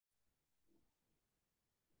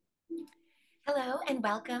Hello and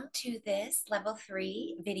welcome to this level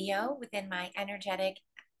 3 video within my energetic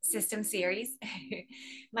system series.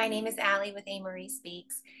 My name is Allie with A. Marie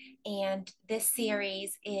Speaks, and this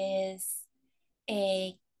series is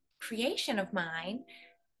a creation of mine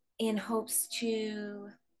in hopes to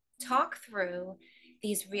talk through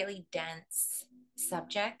these really dense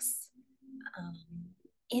subjects um,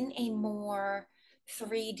 in a more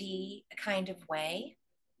 3D kind of way.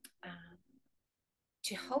 Um,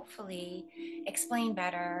 to hopefully explain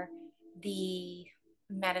better the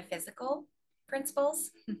metaphysical principles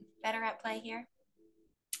that are at play here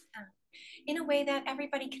uh, in a way that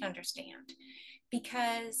everybody can understand,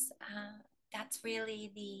 because that's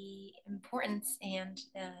really the importance and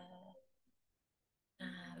the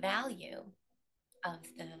value of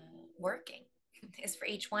the working is for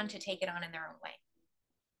each one to take it on in their own way.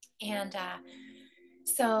 And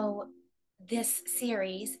so this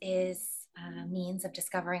series is a means of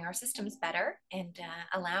discovering our systems better and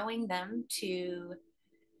allowing them to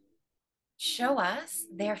show us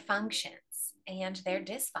their functions and their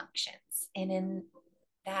dysfunctions. And in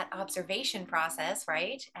that observation process,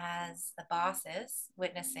 right, as the bosses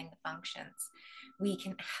witnessing the functions, we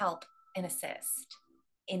can help and assist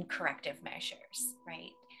in corrective measures,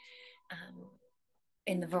 right,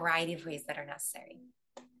 in the variety of ways that are necessary.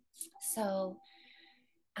 So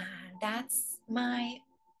that's my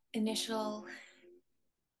initial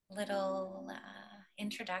little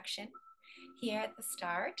introduction here at the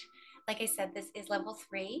start. Like I said, this is level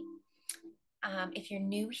 3. If you're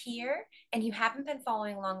new here and you haven't been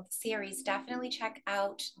following along with the series, definitely check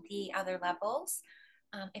out the other levels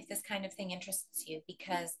if this kind of thing interests you,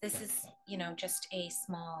 because this is, just a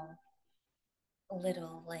small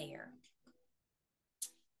little layer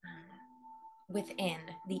within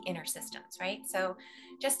the inner systems, right? So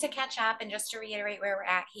just to catch up and just to reiterate where we're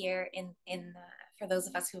at here for those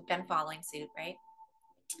of us who've been following suit, right?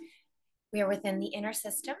 We are within the inner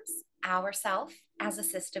systems. Our self as a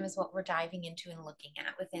system is what we're diving into and looking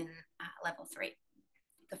at within level 3.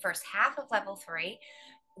 The first half of level 3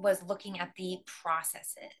 was looking at the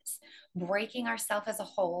processes, breaking ourself as a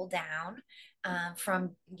whole down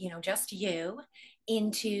from, just you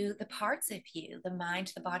into the parts of you, the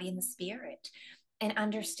mind, the body, and the spirit, and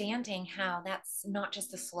understanding how that's not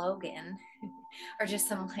just a slogan or just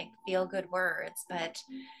some like feel good words, but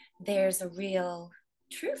there's a real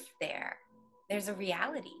truth there. There's a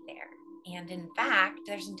reality there. And in fact,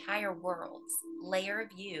 there's entire worlds, layer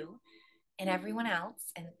of you and everyone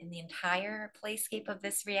else, and the entire playscape of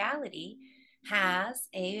this reality has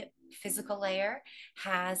a physical layer,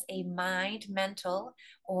 has a mind, mental,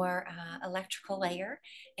 or electrical layer,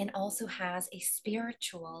 and also has a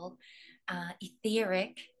spiritual,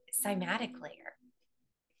 etheric, cymatic layer.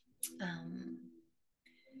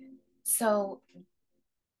 So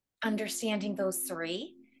understanding those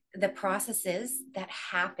three, the processes that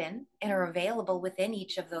happen and are available within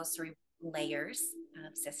each of those 3 layers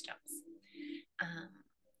of systems.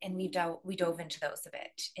 And we dove into those a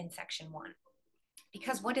bit in section 1.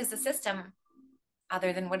 Because what is a system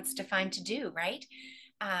other than what it's defined to do, right?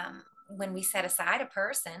 When we set aside a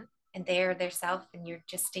person and they're their self and you're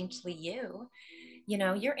distinctly you,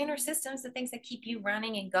 your inner systems, the things that keep you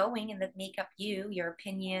running and going and that make up you, your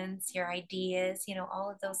opinions, your ideas, all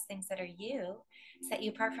of those things that are you, set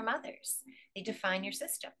you apart from others. They define your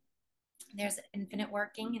system. There's infinite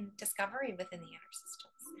working and discovery within the inner systems.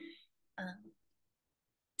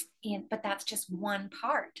 But that's just one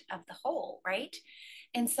part of the whole, right?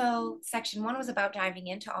 And so section 1 was about diving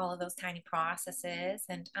into all of those tiny processes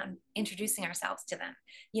and introducing ourselves to them,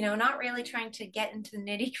 not really trying to get into the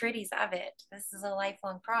nitty gritties of it. This is a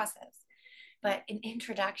lifelong process, but an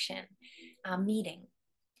introduction, meeting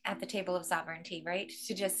at the table of sovereignty, right?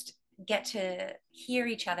 To just get to hear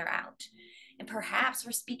each other out. And perhaps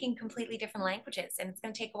we're speaking completely different languages and it's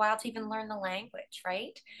going to take a while to even learn the language,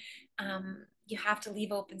 right? You have to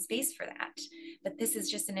leave open space for that. But this is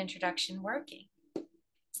just an introduction working.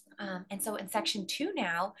 And so in section 2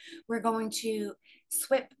 now, we're going to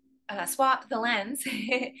swap the lens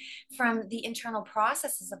from the internal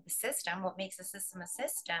processes of the system, what makes a system,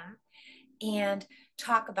 and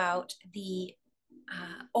talk about the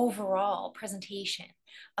overall presentation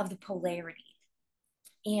of the polarity.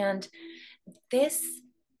 And this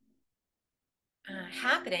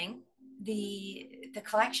happening, the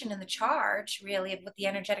collection and the charge really of what the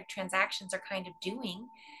energetic transactions are kind of doing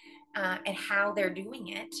and how they're doing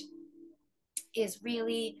it is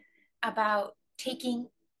really about taking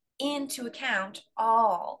into account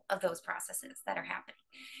all of those processes that are happening.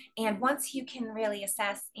 And once you can really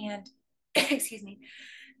assess and excuse me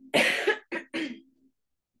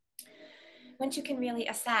once you can really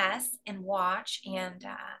assess and watch and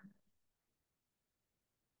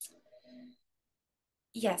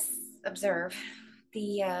yes, observe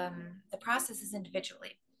the processes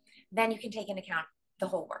individually, then you can take into account the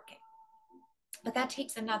whole working. But that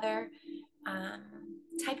takes another um,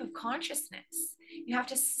 type of consciousness. You have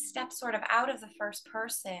to step sort of out of the first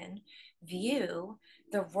person view,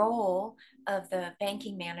 the role of the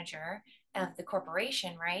banking manager of the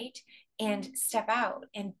corporation, right? And step out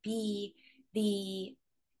and be the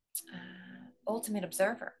ultimate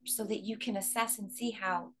observer so that you can assess and see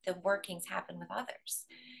how the workings happen with others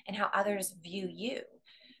and how others view you.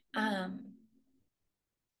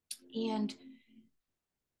 And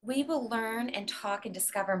we will learn and talk and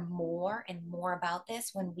discover more and more about this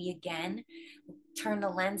when we again turn the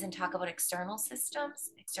lens and talk about external systems,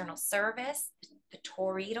 external service, the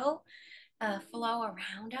torriedal flow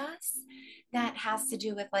around us that has to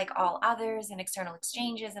do with like all others and external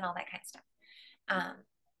exchanges and all that kind of stuff.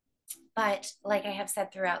 But like I have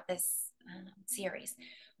said throughout this series,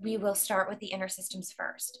 we will start with the inner systems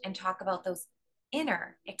first and talk about those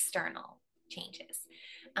inner external changes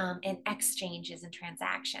and exchanges and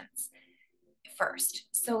transactions first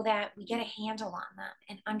so that we get a handle on them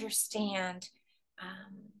and understand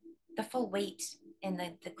the full weight and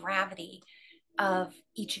the gravity of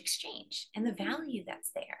each exchange and the value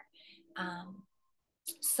that's there.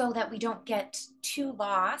 So that we don't get too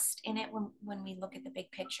lost in it when we look at the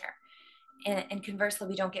big picture. And conversely,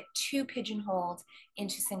 we don't get too pigeonholed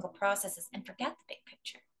into single processes and forget the big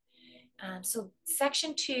picture. So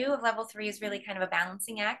section 2 of level 3 is really kind of a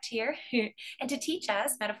balancing act here and to teach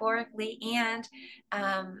us metaphorically and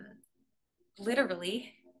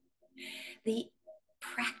literally the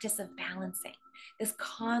practice of balancing, this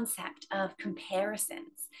concept of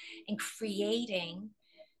comparisons and creating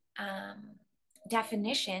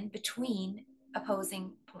definition between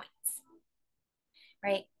opposing points,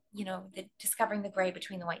 right? You know, discovering the gray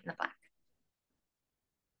between the white and the black.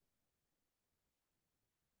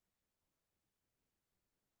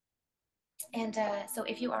 And so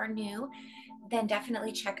if you are new, then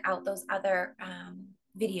definitely check out those other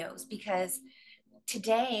videos, because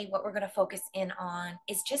today what we're going to focus in on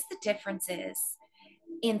is just the differences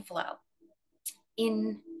in flow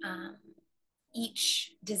in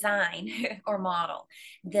each design or model.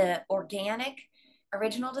 The organic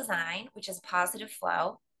original design, which is positive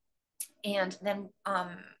flow, and then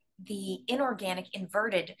the inorganic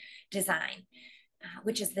inverted design,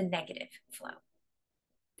 which is the negative flow.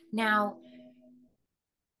 Now,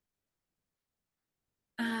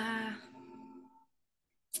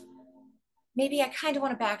 maybe I kind of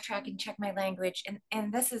want to backtrack and check my language.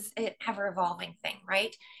 And this is an ever evolving thing,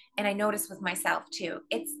 right? And I notice with myself too,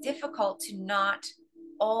 it's difficult to not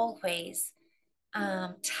always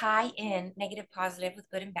tie in negative, positive with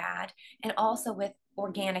good and bad, and also with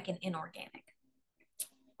organic and inorganic,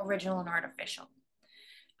 original and artificial.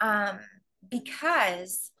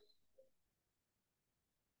 Because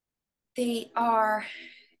they are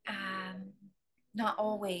not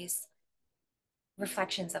always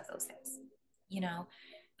reflections of those things, you know.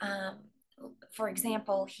 For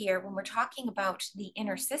example, here, when we're talking about the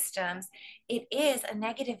inner systems, it is a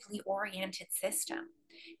negatively oriented system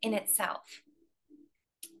in itself.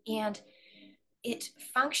 And it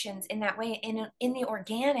functions in that way in the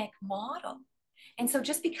organic model. And so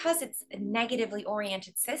just because it's a negatively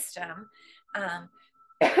oriented system,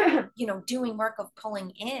 you know, doing work of pulling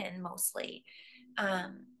in mostly,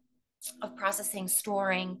 of processing,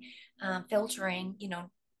 storing, filtering, you know,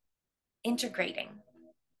 integrating,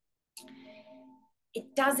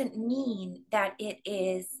 it doesn't mean that it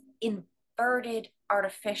is inverted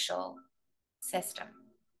artificial system.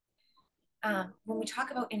 When we talk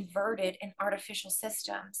about inverted and artificial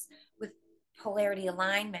systems with polarity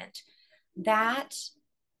alignment, that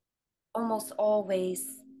almost always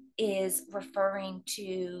is referring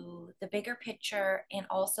to the bigger picture, and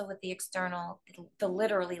also with the external, the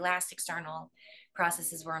literally last external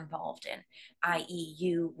processes we're involved in, i.e.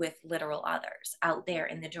 you with literal others out there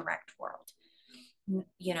in the direct world,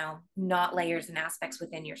 you know, not layers and aspects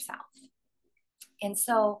within yourself. And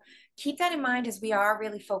so keep that in mind as we are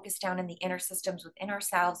really focused down in the inner systems within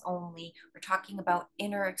ourselves only. We're talking about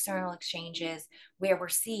inner external exchanges where we're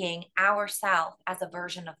seeing ourself as a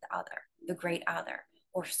version of the other, the great other,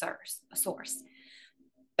 or source, a source.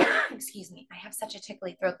 Excuse me, I have such a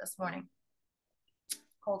tickly throat this morning.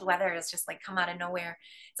 Cold weather has just like come out of nowhere.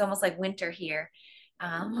 It's almost like winter here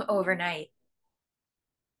overnight.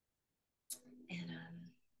 And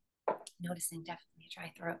noticing definitely a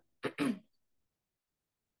dry throat.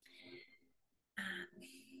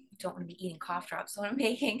 don't want to be eating cough drops when I'm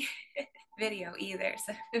making video either.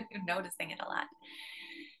 So I'm noticing it a lot.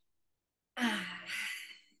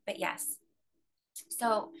 But yes,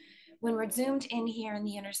 so when we're zoomed in here in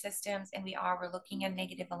the inner systems and we're looking at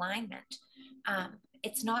negative alignment,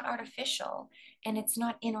 it's not artificial and it's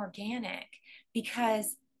not inorganic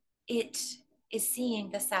because it is seeing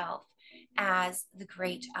the self as the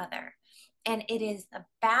great other. And it is a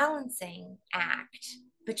balancing act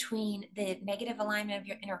between the negative alignment of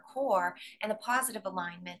your inner core and the positive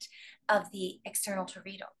alignment of the external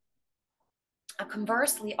torrido.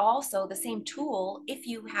 Conversely, also the same tool, if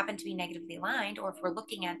you happen to be negatively aligned, or if we're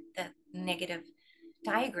looking at the negative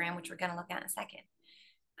diagram, which we're going to look at in a second,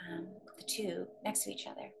 the two next to each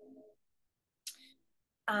other,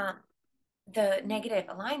 the negative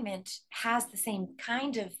alignment has the same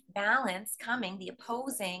kind of balance coming, the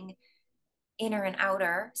opposing inner and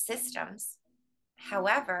outer systems.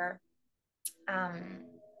 However,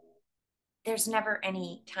 there's never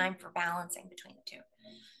any time for balancing between the two.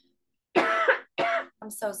 I'm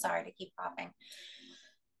so sorry to keep coughing.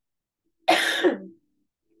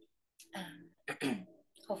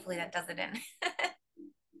 Hopefully that does it in.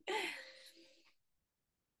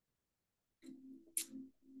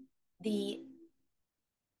 The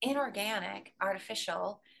inorganic,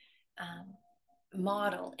 artificial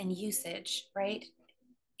model and usage, right?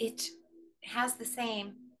 It has the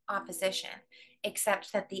same opposition,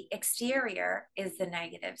 except that the exterior is the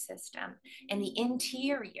negative system and the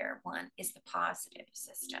interior one is the positive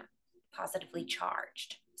system, positively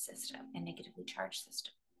charged system and negatively charged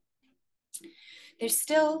system. There's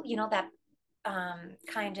still, that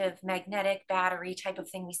kind of magnetic battery type of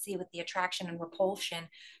thing we see with the attraction and repulsion,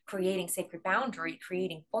 creating sacred boundary,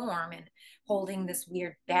 creating form and holding this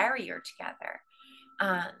weird barrier together.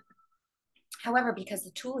 However, because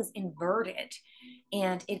the tool is inverted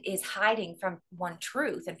and it is hiding from one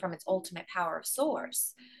truth and from its ultimate power of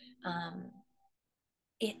source,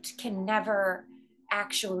 it can never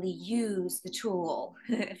actually use the tool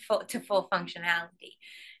to full functionality.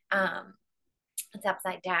 It's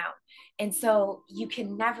upside down. And so you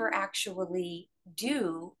can never actually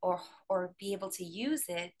do or be able to use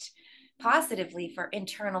it positively for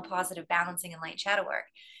internal positive balancing and light shadow work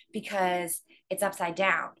because it's upside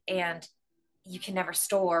down and you can never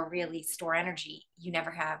really store energy. You'll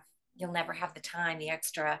never have the time, the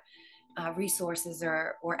extra resources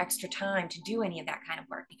or extra time to do any of that kind of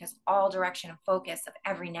work because all direction and focus of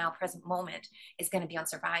every now present moment is going to be on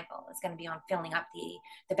survival. It's going to be on filling up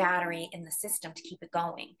the battery in the system to keep it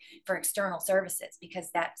going for external services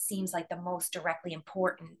because that seems like the most directly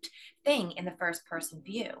important thing in the first person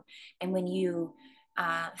view. And when you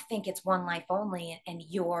think it's one life only and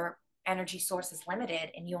your energy source is limited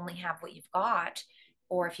and you only have what you've got,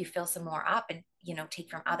 or if you fill some more up and take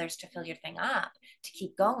from others to fill your thing up to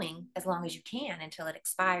keep going as long as you can until it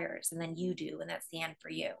expires and then you do and that's the end for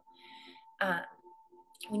you.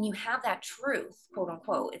 When you have that truth, quote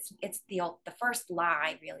unquote, it's the first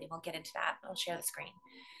lie, really. We'll get into that. I'll share the screen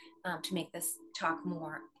to make this talk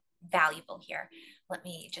more valuable here. Let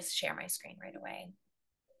me just share my screen right away,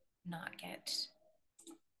 not get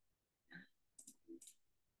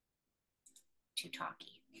too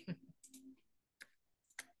talky.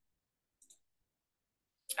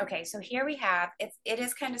 Okay, so here we have, it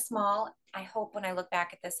is kind of small. I hope when I look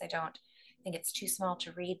back at this, I don't think it's too small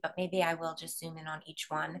to read, but maybe I will just zoom in on each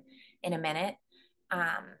one in a minute.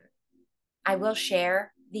 I will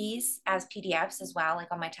share these as PDFs as well, like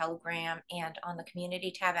on my Telegram and on the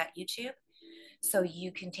community tab at YouTube. So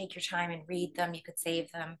you can take your time and read them. You could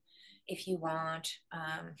save them if you want.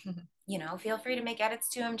 Feel free to make edits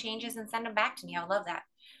to them, changes, and send them back to me. I would love that.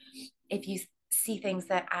 If you see things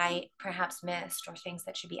that I perhaps missed or things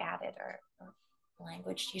that should be added or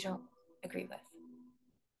language you don't agree with.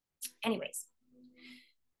 Anyways,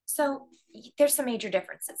 so there's some major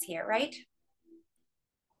differences here, right?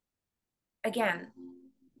 Again,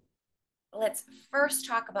 let's first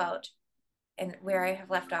talk about and where I have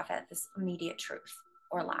left off at this immediate truth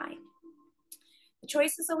or lie. The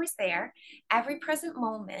choice is always there. Every present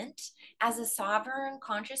moment, as a sovereign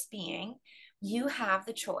conscious being, you have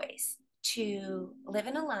the choice to live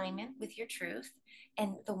in alignment with your truth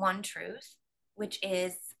and the one truth, which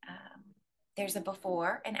is there's a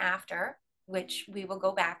before and after, which we will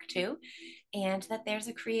go back to, and that there's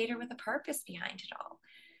a creator with a purpose behind it all.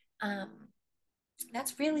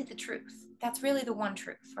 That's really the truth. That's really the one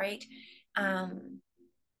truth, right?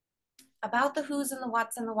 About the who's and the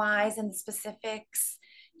what's and the whys and the specifics,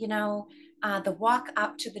 the walk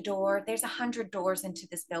up to the door, there's 100 doors into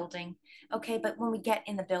this building. Okay, but when we get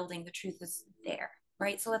in the building, the truth is there,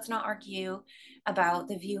 right? So let's not argue about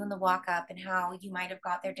the view and the walk up and how you might have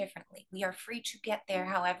got there differently. We are free to get there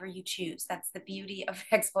however you choose. That's the beauty of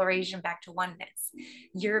exploration back to oneness.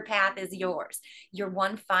 Your path is yours. You're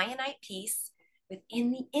one finite piece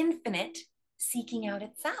within the infinite seeking out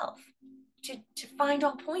itself to find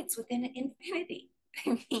all points within infinity.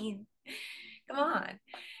 I mean, come on.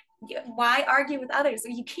 Why argue with others?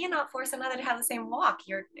 You cannot force another to have the same walk.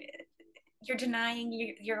 You're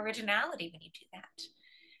denying your originality when you do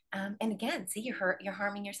that. And again, see, you're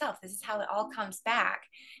harming yourself. This is how it all comes back,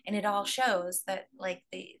 and it all shows that like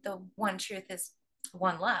the one truth is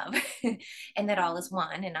one love, and that all is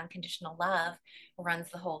one, and unconditional love runs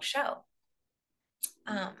the whole show.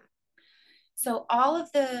 So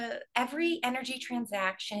every energy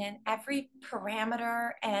transaction, every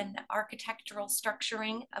parameter and architectural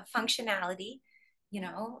structuring of functionality,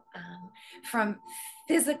 from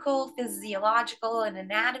physiological, and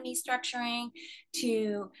anatomy structuring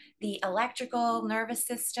to the electrical nervous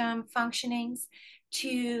system functionings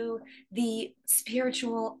to the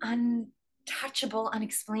spiritual, untouchable,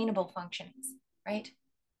 unexplainable functionings, right?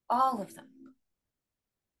 All of them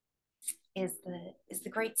is the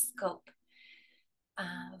great scope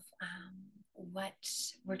of what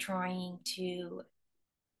we're trying to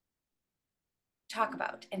talk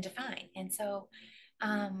about and define. And so,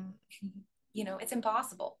 it's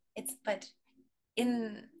impossible. But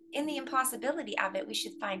in the impossibility of it, we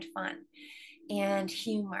should find fun and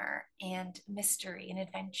humor and mystery and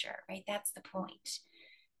adventure, right? That's the point.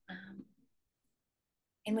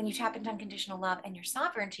 And when you tap into unconditional love and your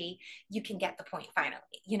sovereignty, you can get the point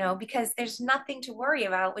finally, because there's nothing to worry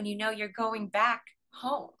about when you're going back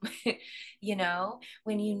home,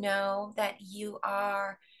 when you know that you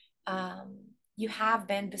are, you have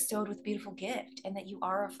been bestowed with a beautiful gift, and that you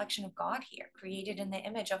are a reflection of God here, created in the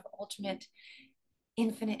image of ultimate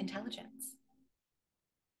infinite intelligence.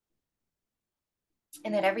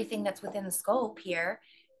 And that everything that's within the scope here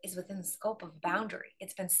is within the scope of a boundary.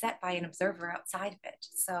 It's been set by an observer outside of it.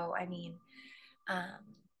 So, I mean,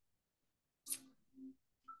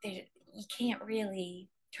 you can't really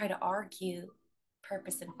try to argue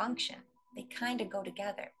purpose and function. They kind of go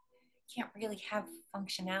together. You can't really have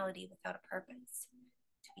functionality without a purpose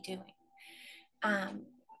to be doing.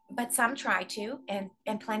 But some try to,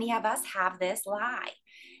 and plenty of us have this lie.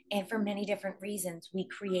 And for many different reasons, we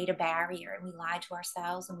create a barrier and we lie to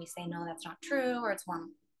ourselves and we say, no, that's not true, or it's one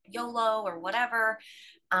YOLO or whatever.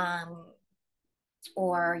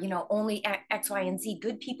 Or, only X, Y, and Z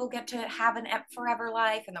good people get to have an forever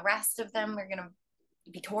life, and the rest of them are going to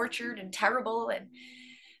be tortured and terrible. And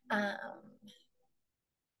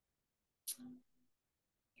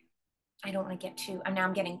I don't want to get too, and now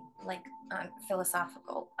I'm getting like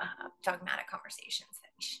philosophical, dogmatic conversations that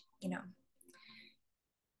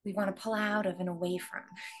we want to pull out of and away from.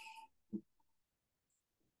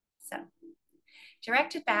 So,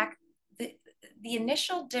 directed back, the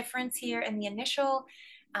initial difference here and the initial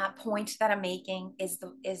point that I'm making is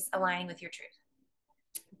aligning with your truth.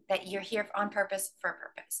 That you're here on purpose for a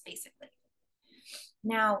purpose, basically.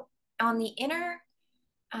 Now, on the inner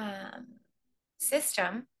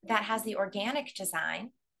system that has the organic design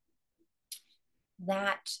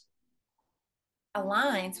that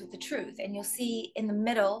aligns with the truth, and you'll see in the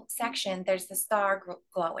middle section there's the star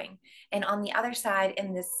glowing, and on the other side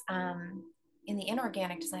in this in the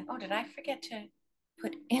inorganic design, oh, did I forget to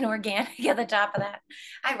put inorganic at the top of that?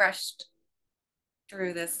 I rushed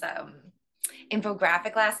through this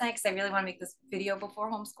infographic last night because I really want to make this video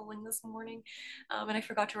before homeschooling this morning, and I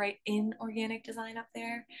forgot to write inorganic design up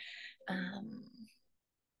there. Oh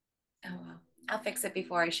well, I'll fix it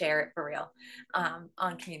before I share it for real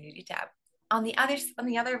on community tab. On the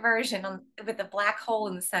other version, with the black hole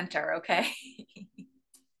in the center, okay?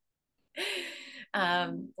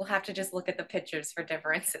 We'll have to just look at the pictures for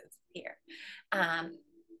differences here.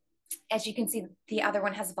 As you can see, the other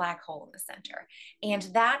one has a black hole in the center. And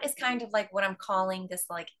that is kind of like what I'm calling this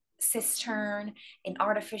like cistern, an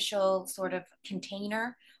artificial sort of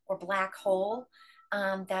container or black hole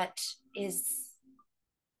that is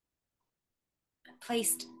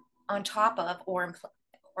placed on top of or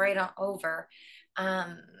right on over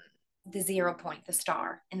the 0 point, the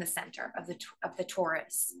star in the center of the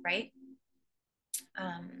torus, right?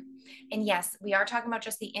 And yes, we are talking about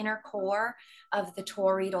just the inner core of the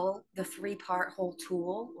toroidal, the 3-part whole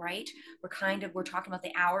tool, right? We're talking about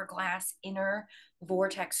the hourglass inner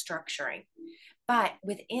vortex structuring. But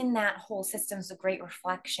within that whole system is a great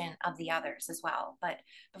reflection of the others as well. But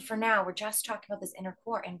for now, we're just talking about this inner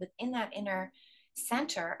core. And within that inner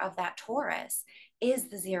center of that torus is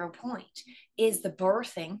the 0 point, is the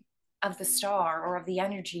birthing of the star, or of the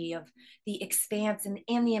energy of the expanse,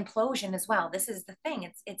 and the implosion as well. This is the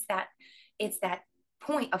thing. It's that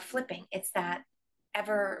point of flipping. It's that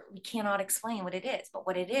ever, we cannot explain what it is, but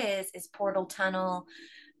what it is portal, tunnel,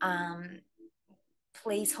 um,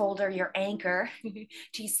 placeholder, your anchor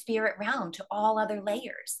to spirit realm, to all other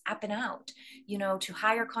layers, up and out, to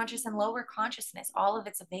higher conscious and lower consciousness. All of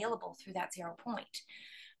it's available through that 0 point.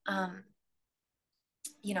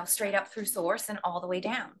 Straight up through source and all the way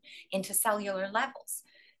down into cellular levels,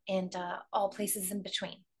 and all places in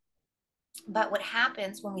between. But what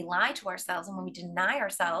happens when we lie to ourselves and when we deny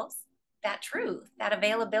ourselves that truth, that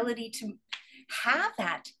availability to have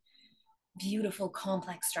that beautiful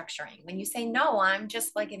complex structuring? When you say, no, I'm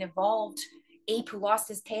just like an evolved ape who lost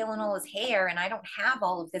his tail and all his hair, and I don't have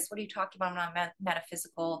all of this. What are you talking about? I'm not a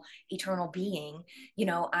metaphysical eternal being.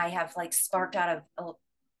 I have like sparked out of a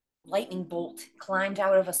lightning bolt, climbed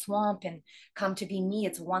out of a swamp, and come to be me.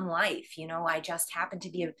 It's one life. I just happen to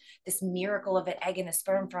be this miracle of an egg and a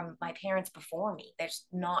sperm from my parents before me. There's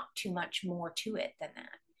not too much more to it than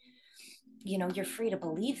that. You're free to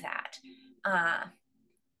believe that. But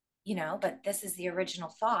this is the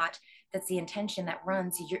original thought. That's the intention that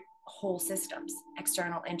runs your whole systems,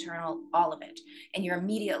 external, internal, all of it. And you're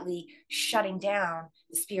immediately shutting down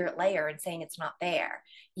the spirit layer and saying it's not there.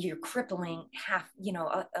 You're crippling half,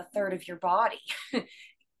 a third of your body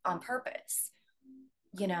on purpose,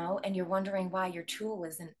 and you're wondering why your tool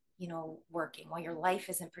isn't, working, why your life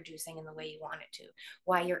isn't producing in the way you want it to,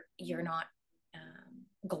 why you're not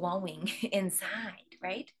glowing inside,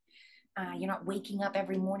 right? You're not waking up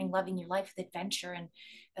every morning loving your life with adventure and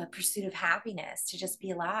pursuit of happiness, to just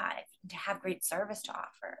be alive, to have great service to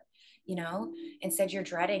offer. Instead you're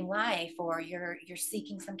dreading life, or you're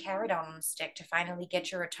seeking some carrot on a stick to finally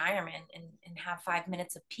get your retirement and have 5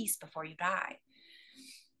 minutes of peace before you die.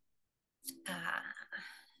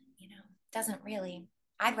 Doesn't really.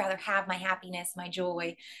 I'd rather have my happiness, my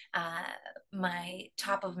joy, my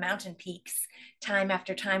top of mountain peaks time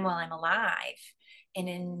after time while I'm alive and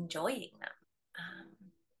enjoying them.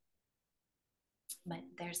 But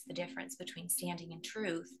there's the difference between standing in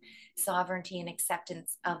truth, sovereignty, and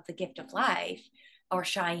acceptance of the gift of life, or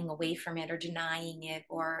shying away from it, or denying it,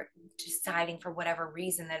 or deciding for whatever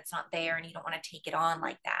reason that it's not there and you don't want to take it on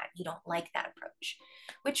like that. You don't like that approach,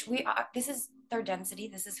 which we are. This is third density.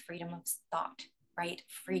 This is freedom of thought, right?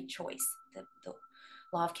 Free choice, the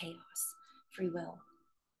law of chaos, free will.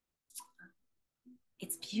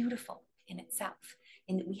 It's beautiful in itself.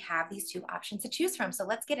 And we have these two options to choose from. So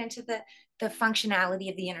let's get into the functionality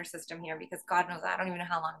of the inner system here, because God knows I don't even know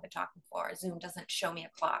how long I've been talking for. Zoom doesn't show me a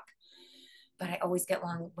clock, but I always get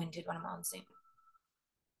long-winded when I'm on Zoom.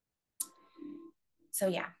 So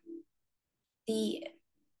yeah, the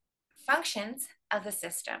functions of the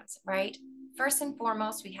systems, right? First and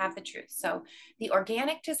foremost, we have the truth. So the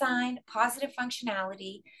organic design, positive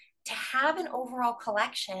functionality, to have an overall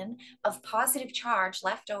collection of positive charge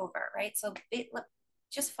left over, right? So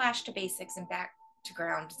just flash to basics and back to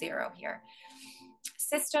ground zero here.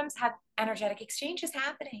 Systems have energetic exchanges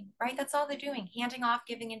happening, right? That's all they're doing, handing off,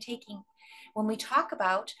 giving, and taking. When we talk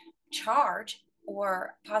about charge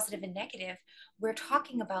or positive and negative, we're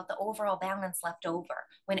talking about the overall balance left over.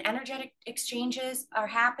 When energetic exchanges are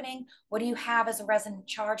happening, what do you have as a resonant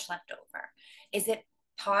charge left over? Is it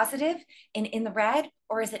positive in the red,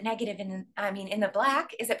 or is it negative in the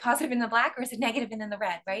black? Is it positive in the black, or is it negative in the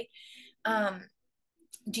red, right?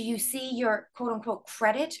 Do you see your quote unquote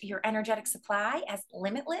credit, your energetic supply, as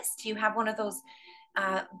limitless? Do you have one of those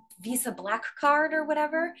Visa Black card or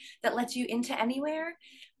whatever that lets you into anywhere?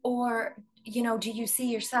 Or, do you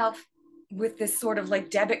see yourself with this sort of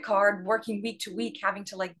like debit card, working week to week, having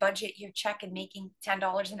to like budget your check and making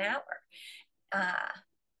 $10 an hour?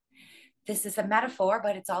 This is a metaphor,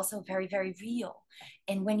 but it's also very, very real.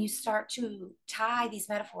 And when you start to tie these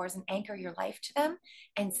metaphors and anchor your life to them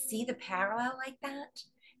and see the parallel like that,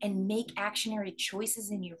 and make actionary choices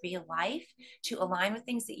in your real life to align with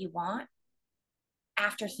things that you want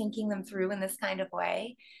after thinking them through in this kind of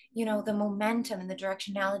way, the momentum and the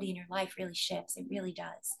directionality in your life really shifts. It really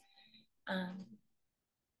does.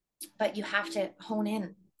 But you have to hone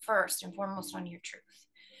in first and foremost on your truth,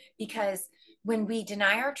 because when we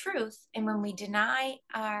deny our truth and when we deny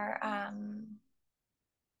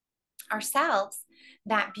ourselves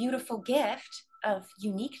that beautiful gift of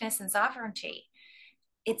uniqueness and sovereignty,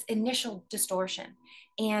 it's initial distortion,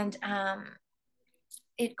 and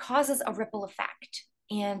it causes a ripple effect,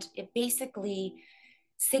 and it basically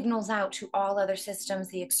signals out to all other systems,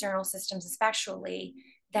 the external systems especially,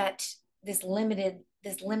 that this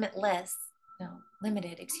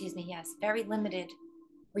very limited,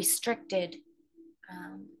 restricted,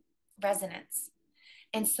 resonance.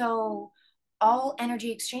 And so all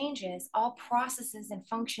energy exchanges, all processes and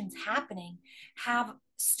functions happening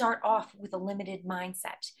start off with a limited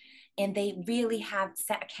mindset. And they really have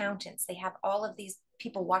set accountants. They have all of these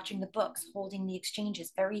people watching the books, holding the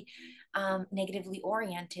exchanges, very negatively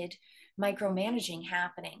oriented, micromanaging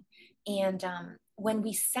happening. And when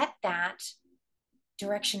we set that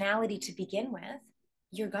directionality to begin with,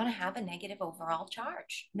 you're going to have a negative overall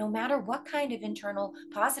charge. No matter what kind of internal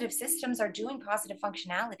positive systems are doing positive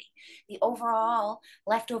functionality, the overall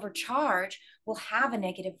leftover charge will have a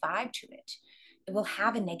negative vibe to it. It will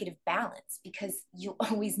have a negative balance because you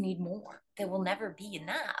always need more. There will never be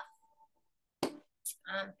enough.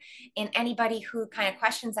 And anybody who kind of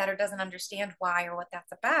questions that or doesn't understand why or what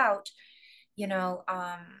that's about,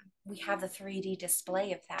 we have the 3D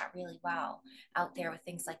display of that really well out there with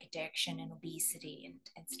things like addiction and obesity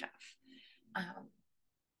and stuff.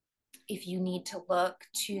 If you need to look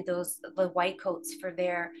to the white coats for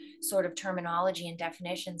their sort of terminology and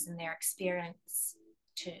definitions and their experience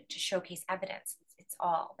to showcase evidence, it's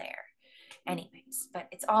all there anyways, but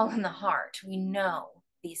it's all in the heart. We know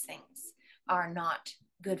these things are not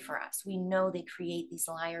good for us. We know they create these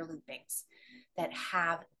liar loopings that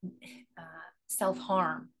have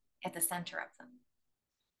self-harm at the center of them.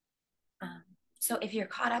 So if you're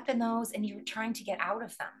caught up in those and you're trying to get out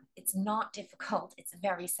of them, it's not difficult. It's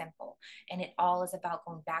very simple. And it all is about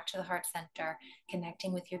going back to the heart center,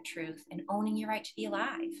 connecting with your truth, and owning your right to be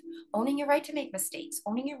alive, owning your right to make mistakes,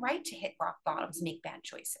 owning your right to hit rock bottoms, make bad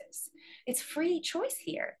choices. It's free choice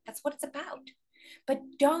here. That's what it's about. But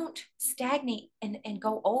don't stagnate and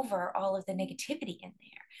go over all of the negativity in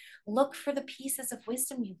there. Look for the pieces of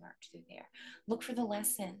wisdom you learned through there. Look for the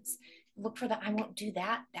lessons. Look for the I won't do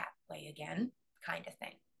that way again kind of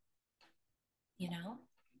thing,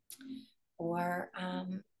 or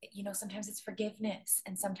sometimes it's forgiveness,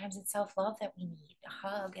 and sometimes it's self-love that we need, a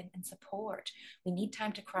hug and support. We need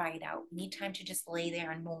time to cry it out. We need time to just lay there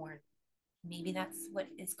and mourn. Maybe that's what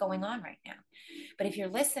is going on right now. But if you're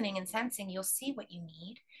listening and sensing, you'll see what you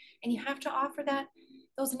need, and you have to offer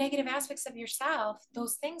those negative aspects of yourself,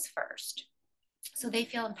 those things first, so they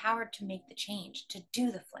feel empowered to make the change, to do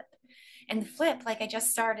the flip. And the flip, like I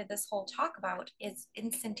just started this whole talk about, is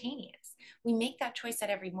instantaneous. We make that choice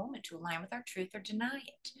at every moment to align with our truth or deny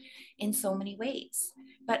it in so many ways.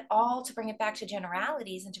 But all to bring it back to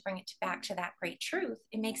generalities and to bring it back to that great truth,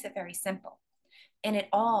 it makes it very simple. And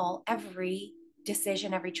every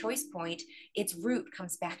decision, every choice point, its root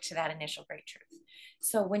comes back to that initial great truth.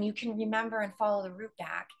 So when you can remember and follow the root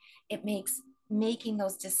back, it makes making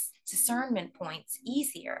those discernment points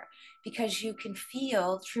easier, because you can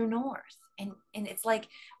feel true north. And it's like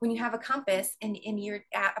when you have a compass and you're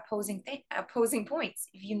at opposing points.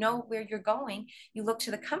 If you know where you're going, you look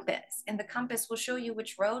to the compass, and the compass will show you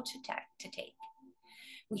which road to take.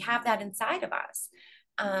 We have that inside of us,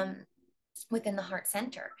 within the heart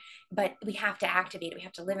center, but we have to activate it. We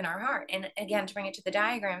have to live in our heart. And again, to bring it to the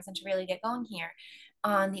diagrams and to really get going here,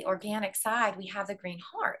 on the organic side, we have the green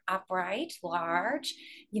heart, upright, large,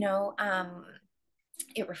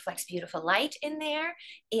 it reflects beautiful light in there.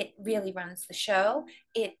 It really runs the show.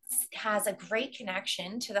 It has a great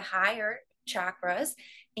connection to the higher chakras,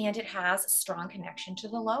 and it has a strong connection to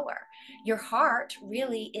the lower. Your heart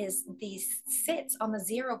really sits on the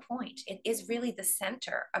 0 point. It is really the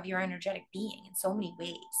center of your energetic being in so many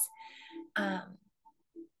ways.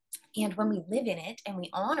 And when we live in it and we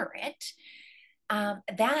honor it,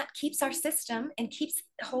 that keeps our system and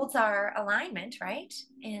holds our alignment, right?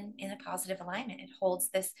 In a positive alignment. It holds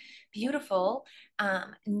this beautiful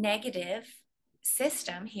negative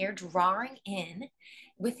system here, drawing in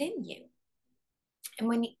within you.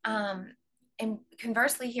 And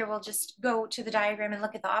conversely here, we'll just go to the diagram and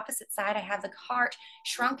look at the opposite side. I have the heart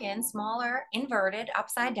shrunken, smaller, inverted,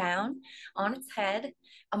 upside down on its head,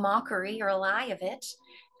 a mockery or a lie of it,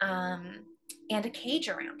 and a cage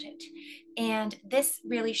around it. And this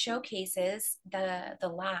really showcases the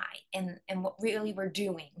lie and what really we're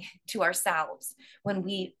doing to ourselves when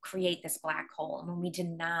we create this black hole, and when we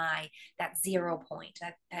deny that 0 point,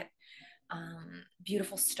 that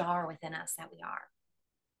beautiful star within us that we are.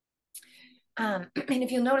 And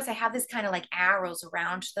if you'll notice, I have this kind of like arrows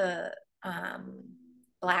around the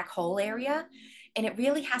black hole area, and it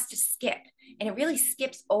really has to skip. And it really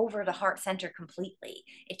skips over the heart center completely.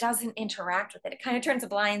 It doesn't interact with it. It kind of turns a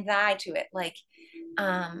blind eye to it, like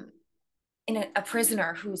in a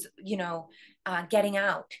prisoner who's, getting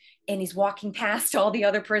out, and he's walking past all the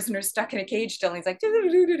other prisoners stuck in a cage still. And he's like,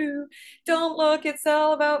 don't look, it's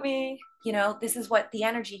all about me. This is what the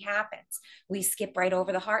energy happens. We skip right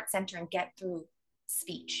over the heart center and get through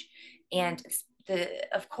speech. And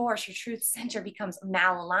of course, your truth center becomes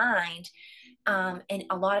malaligned. And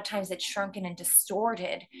a lot of times it's shrunken and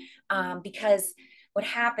distorted, because what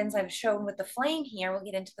happens, I've shown with the flame here, we'll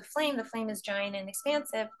get into the flame. The flame is giant and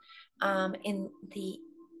expansive, in the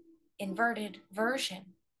inverted version,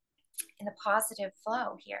 in the positive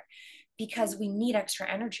flow here, because we need extra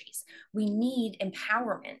energies. We need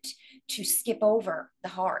empowerment to skip over the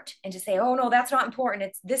heart and to say, oh no, that's not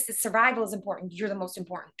important. This is survival is important. You're the most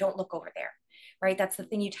important. Don't look over there. Right? That's the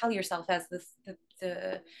thing you tell yourself as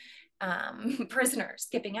the prisoner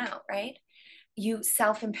skipping out, right? You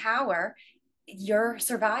self-empower your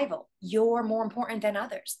survival. You're more important than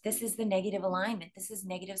others. This is the negative alignment. This is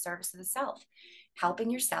negative service of the self, helping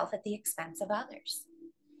yourself at the expense of others.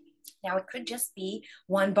 Now, it could just be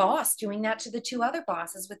one boss doing that to the two other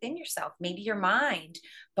bosses within yourself. Maybe your mind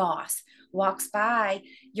boss walks by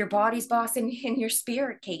your body's boss and your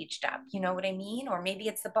spirit caged up. You know what I mean? Or maybe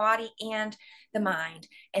it's the body and the mind,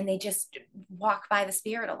 and they just walk by the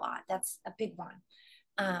spirit a lot. That's a big one.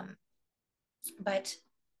 But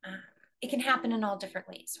it can happen in all different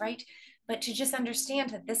ways, right? But to just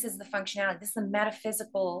understand that this is the functionality, this is the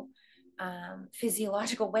metaphysical,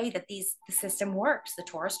 physiological way that the system works. The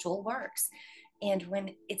torus tool works. And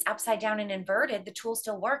when it's upside down and inverted, the tool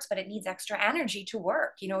still works, but it needs extra energy to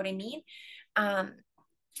work. You know what I mean?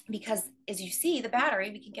 Because as you see, the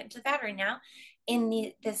battery, we can get into the battery now,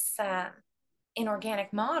 in this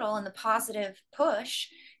inorganic model, in the positive push,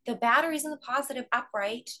 the batteries in the positive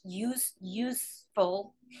upright,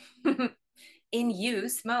 useful, in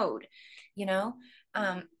use mode, you know,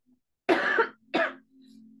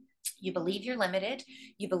 you believe you're limited.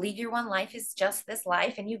 You believe your one life is just this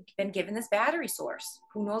life, and you've been given this battery source.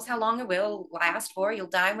 Who knows how long it will last for? You'll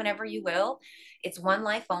die whenever you will. It's one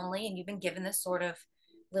life only, and you've been given this sort of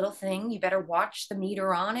little thing. You better watch the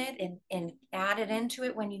meter on it and add it into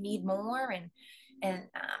it when you need more. And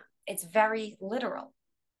it's very literal.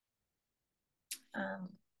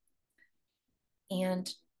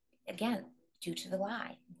 And again, due to the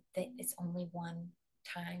lie that it's only one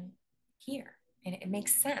time here. And it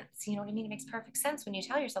makes sense. You know what I mean? It makes perfect sense when you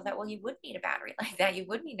tell yourself that, well, you would need a battery like that. You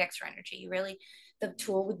would need extra energy. The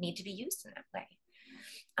tool would need to be used in that way.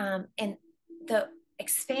 And the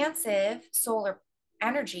expansive solar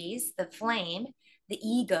energies, the flame, the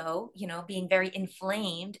ego, being very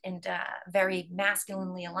inflamed and very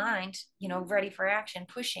masculinely aligned, ready for action,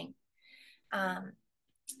 pushing,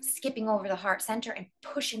 skipping over the heart center and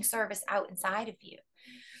pushing service out inside of you.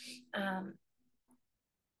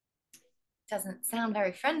 Doesn't sound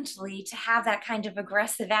very friendly to have that kind of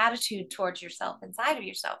aggressive attitude towards yourself inside of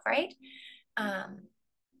yourself, right?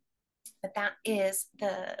 But that is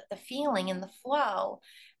the feeling and the flow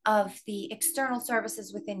of the external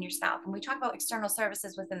services within yourself. When we talk about external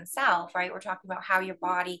services within the self, right, we're talking about how your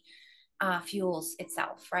body fuels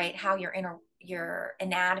itself, right? How your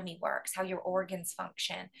anatomy works, how your organs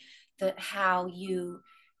function, how you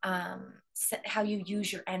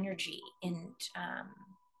use your energy and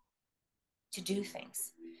to do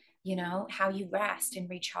things, how you rest and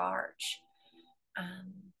recharge.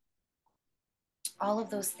 All of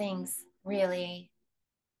those things really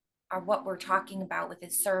are what we're talking about with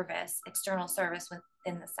this service, external service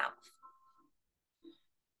within the self.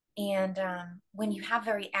 And when you have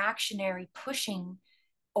very actionary, pushing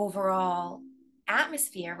overall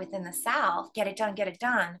atmosphere within the self, get it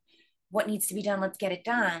done. What needs to be done, let's get it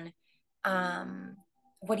done.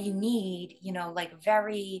 What do you need? Like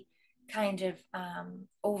very kind of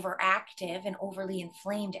overactive and overly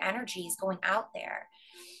inflamed energies going out there.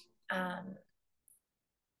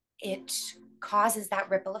 It causes that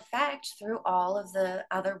ripple effect through all of the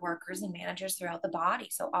other workers and managers throughout the body.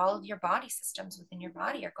 So all of your body systems within your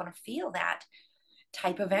body are going to feel that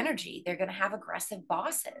type of energy. They're going to have aggressive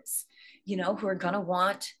bosses, who are going to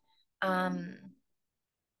want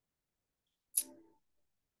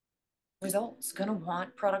results, going to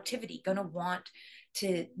want productivity, going to want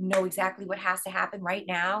to know exactly what has to happen right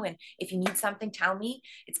now. And if you need something, tell me.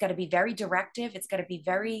 It's got to be very directive. It's got to be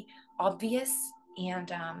very obvious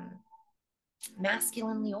and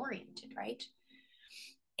masculinely oriented, right?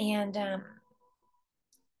 And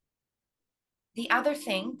the other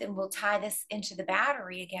thing, then we'll tie this into the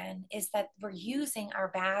battery again, is that we're using our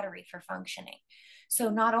battery for functioning. So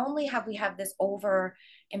not only have we have this over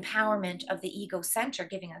empowerment of the ego center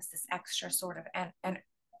giving us this extra sort of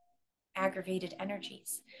aggravated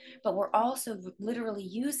energies, but we're also literally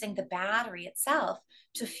using the battery itself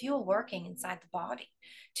to fuel working inside the body,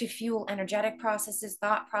 to fuel energetic processes,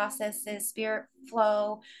 thought processes, spirit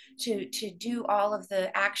flow, to do all of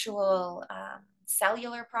the actual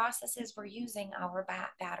cellular processes. We're using our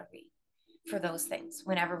battery for those things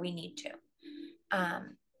whenever we need to.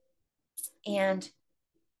 And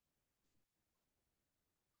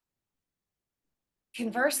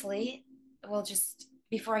conversely, we'll just,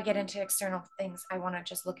 before I get into external things, I want to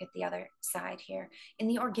just look at the other side here. In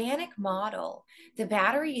the organic model, the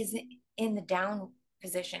battery is in the down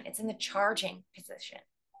position, it's in the charging position.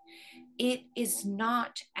 It is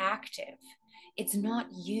not active, it's not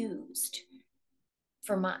used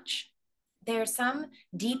for much. There's some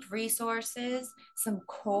deep resources, some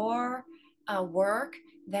core work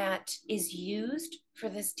that is used for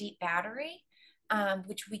this deep battery,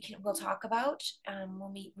 which we'll talk about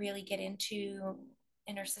when we really get into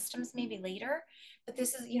inner systems maybe later. But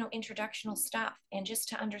this is, introductional stuff, and just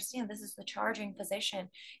to understand, this is the charging position.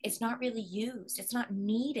 It's not really used. It's not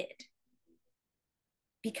needed,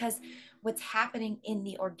 because what's happening in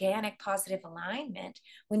the organic positive alignment,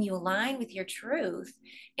 when you align with your truth,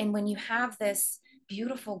 and when you have this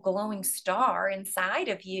beautiful glowing star inside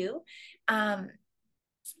of you,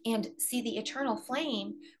 and see, the eternal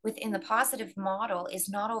flame within the positive model is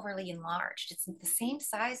not overly enlarged. It's the same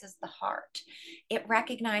size as the heart. It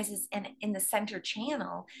recognizes, and in the center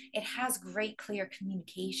channel, it has great clear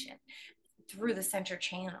communication through the center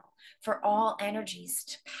channel for all energies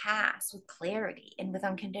to pass with clarity and with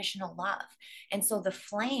unconditional love. And so the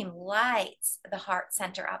flame lights the heart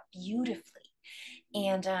center up beautifully.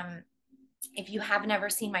 And if you have never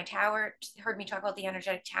seen my tower, heard me talk about the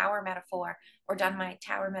energetic tower metaphor, or done my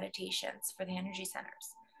tower meditations for the energy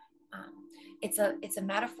centers, it's a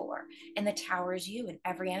metaphor, and the tower is you, and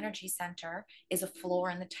every energy center is a floor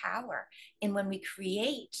in the tower. And when we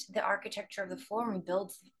create the architecture of the floor, and we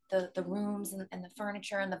build the rooms and the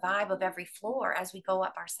furniture and the vibe of every floor as we go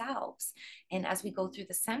up ourselves, and as we go through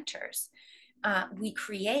the centers, we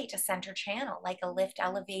create a center channel, like a lift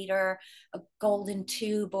elevator, a golden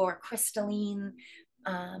tube, or a crystalline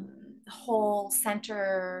whole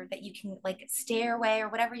center that you can, like a stairway or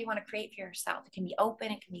whatever you want to create for yourself. It can be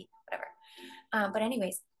open, it can be whatever. But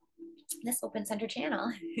anyways, this open center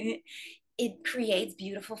channel, it creates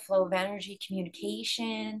beautiful flow of energy,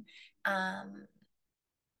 communication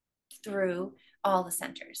through all the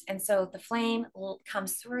centers. And so the flame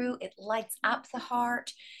comes through, it lights up the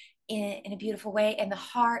heart in a beautiful way, and the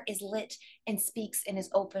heart is lit and speaks and is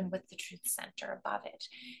open with the truth center above it.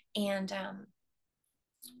 And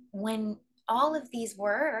when all of these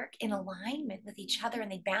work in alignment with each other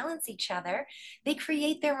and they balance each other, they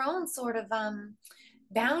create their own sort of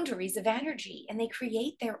boundaries of energy, and they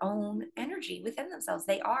create their own energy within themselves.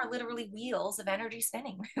 They are literally wheels of energy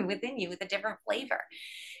spinning within you with a different flavor,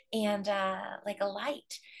 and like a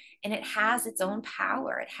light. And it has its own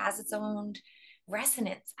power, it has its own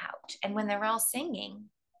resonance out. And when they're all singing,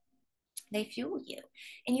 they fuel you,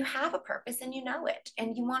 and you have a purpose, and you know it,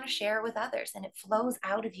 and you want to share it with others, and it flows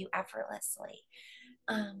out of you effortlessly.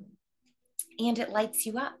 And it lights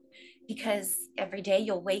you up, because every day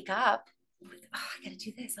you'll wake up with, oh, I got to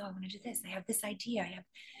do this. Oh, I want to do this. I have this idea. I have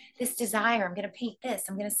this desire. I'm going to paint this.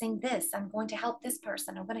 I'm going to sing this. I'm going to help this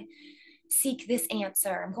person. I'm going to seek this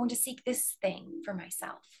answer. I'm going to seek this thing for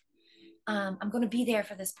myself. I'm going to be there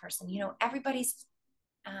for this person. Everybody's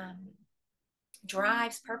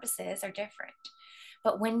drives, purposes are different.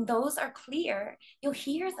 But when those are clear, you'll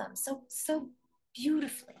hear them so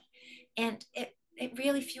beautifully. And it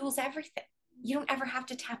really fuels everything. You don't ever have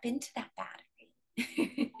to tap into that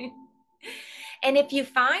battery. And if you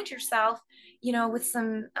find yourself, with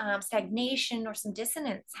some stagnation or some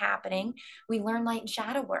dissonance happening, we learn light and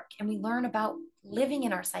shadow work, and we learn about living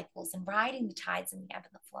in our cycles and riding the tides and the ebb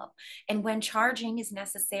and the flow, and when charging is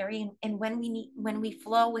necessary, and when we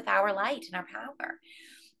flow with our light and our power.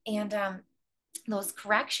 And those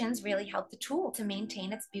corrections really help the tool to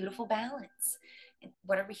maintain its beautiful balance. And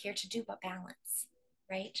what are we here to do but balance,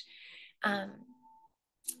 right?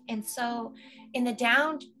 And so in the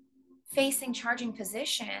down facing charging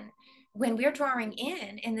position, when we're drawing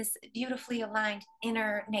in this beautifully aligned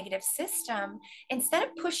inner negative system, instead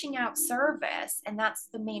of pushing out service, and that's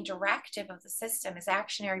the main directive of the system, is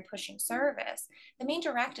actionary pushing service, the main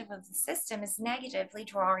directive of the system is negatively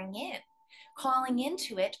drawing in, calling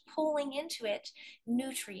into it, pulling into it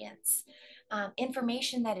nutrients,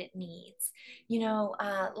 information that it needs,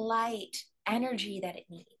 light, energy that it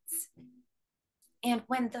needs. And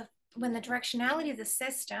when the directionality of the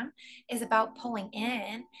system is about pulling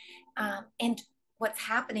in, and what's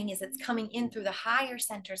happening is it's coming in through the higher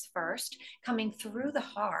centers first, coming through the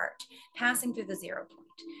heart, passing through the 0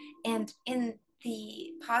 point. And in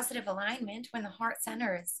the positive alignment, when the heart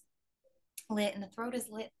center is lit and the throat is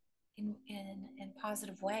lit in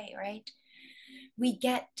positive way, right? We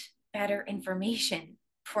get better information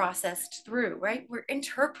processed through, right? We're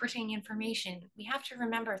interpreting information. We have to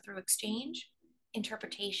remember, through exchange,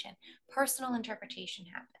 interpretation, personal interpretation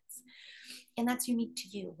happens. And that's unique to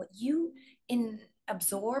you. What you in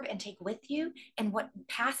absorb and take with you and what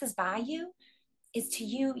passes by you is to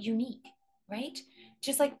you unique, right?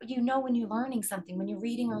 Just like when you're learning something, when you're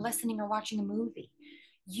reading or listening or watching a movie,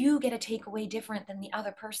 you get a takeaway different than the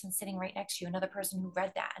other person sitting right next to you, another person who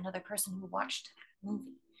read that, another person who watched that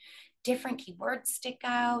movie. Different keywords stick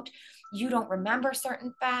out. You don't remember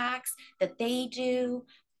certain facts that they do.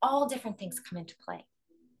 All different things come into play.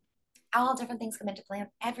 All different things come into play on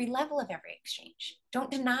every level of every exchange.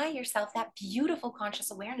 Don't deny yourself that beautiful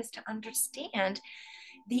conscious awareness to understand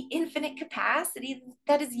the infinite capacity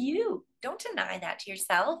that is you. Don't deny that to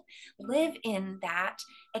yourself. Live in that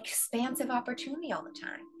expansive opportunity all the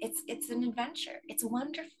time. It's an adventure. It's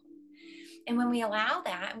wonderful. And when we allow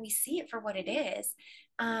that and we see it for what it is,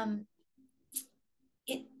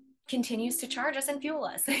 it continues to charge us and fuel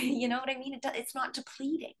us. You know what I mean? It's not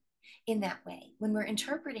depleting in that way when we're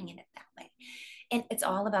interpreting it that way. And it's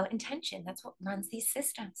all about intention. That's what runs these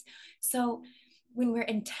systems. So when we're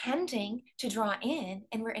intending to draw in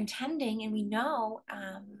and we're intending and we know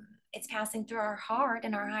it's passing through our heart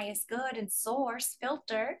and our highest good and source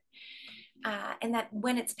filter, and that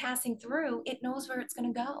when it's passing through, it knows where it's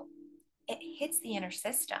going to go. It hits the inner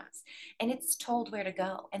systems and it's told where to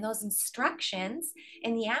go. And those instructions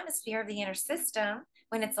in the atmosphere of the inner system,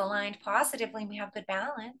 when it's aligned positively and we have good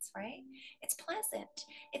balance, right? It's pleasant.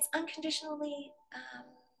 It's unconditionally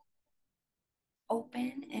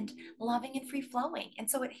open and loving and free flowing. And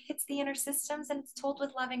so it hits the inner systems and it's told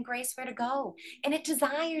with love and grace where to go. And it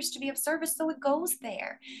desires to be of service, so it goes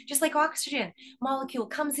there. Just like oxygen molecule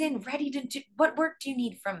comes in ready to do, what work do you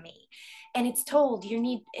need from me? And it's told you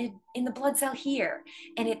need it in the blood cell here,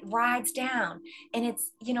 and it rides down, and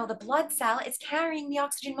it's, the blood cell is carrying the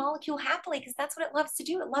oxygen molecule happily because that's what it loves to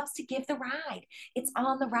do. It loves to give the ride. It's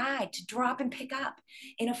on the ride to drop and pick up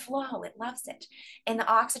in a flow. It loves it. And the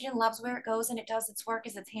oxygen loves where it goes, and it does its work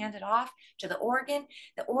as it's handed off to the organ.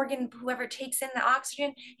 The organ, whoever takes in the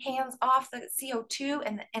oxygen, hands off the CO2,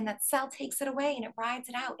 and that cell takes it away and it rides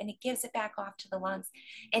it out and it gives it back off to the lungs.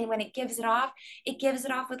 And when it gives it off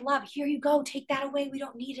with love. Here you go, take that away. We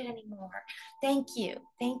don't need it anymore. Thank you.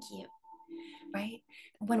 Thank you. Right?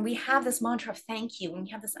 When we have this mantra of thank you, when we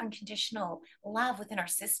have this unconditional love within our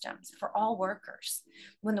systems for all workers,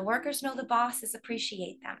 when the workers know the bosses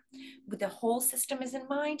appreciate them, the whole system is in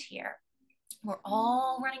mind here. We're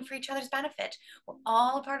all running for each other's benefit. We're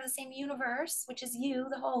all a part of the same universe, which is you,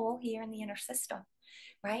 the whole, here in the inner system,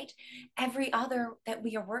 right? Every other that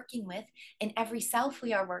we are working with and every self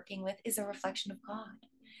we are working with is a reflection of God.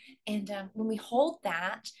 And when we hold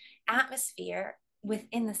that atmosphere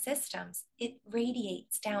within the systems, it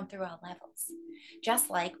radiates down through all levels.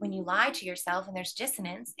 Just like when you lie to yourself and there's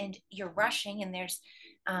dissonance and you're rushing and there's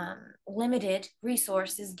limited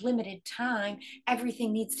resources, limited time,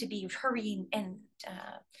 everything needs to be hurried and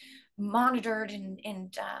monitored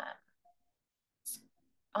and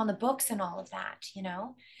on the books and all of that,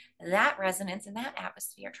 that resonance and that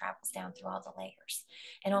atmosphere travels down through all the layers.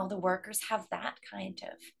 And all the workers have that kind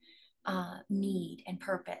of need and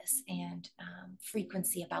purpose and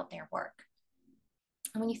frequency about their work.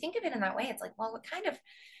 And when you think of it in that way, it's like, well, what kind of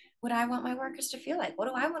would I want my workers to feel like? What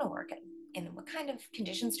do I want to work in? And what kind of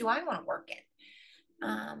conditions do I want to work in?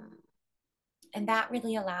 And that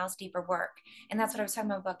really allows deeper work. And that's what I was talking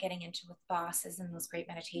about getting into with bosses and those great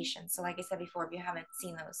meditations. So like I said before, if you haven't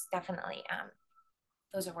seen those, definitely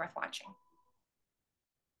those are worth watching.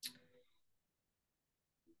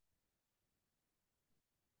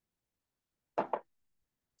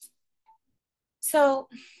 So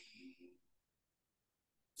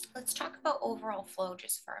let's talk about overall flow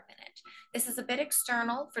just for a minute. This is a bit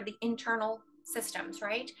external for the internal systems,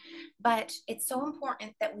 right? But it's so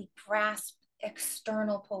important that we grasp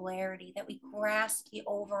external polarity, that we grasp the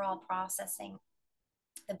overall processing,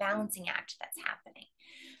 the balancing act that's happening,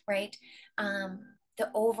 right?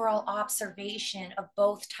 The overall observation of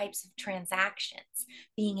both types of transactions,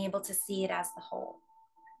 being able to see it as the whole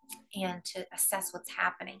and to assess what's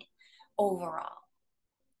happening overall.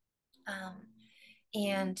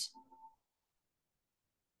 And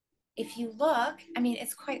if you look, I mean,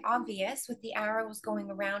 it's quite obvious with the arrows going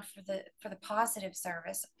around for the positive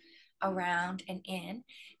service around and in,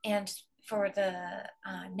 and for the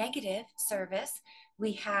negative service,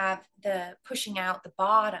 we have the pushing out the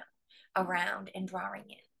bottom around and drawing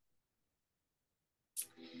in.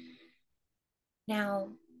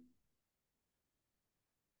 Now,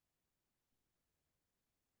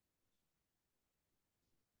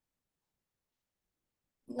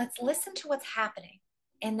 let's listen to what's happening,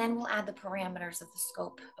 and then we'll add the parameters of the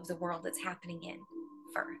scope of the world that's happening in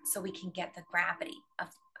first, so we can get the gravity of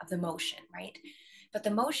the motion, right? But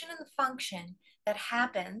the motion and the function that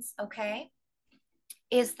happens, okay,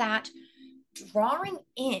 is that drawing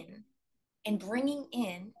in and bringing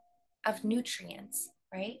in of nutrients,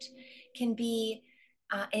 right, can be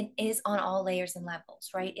and is on all layers and levels,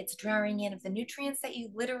 right? It's drawing in of the nutrients that you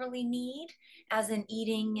literally need, as in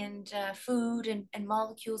eating and food and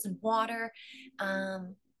molecules and water,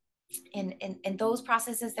 um, and those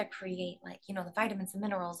processes that create, like, you know, the vitamins and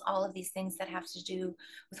minerals, all of these things that have to do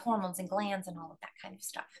with hormones and glands and all of that kind of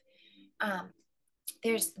stuff. Um,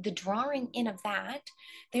 there's the drawing in of that.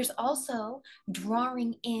 There's also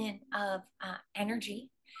drawing in of energy,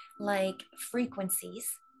 like frequencies,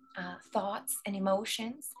 thoughts and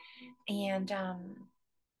emotions, and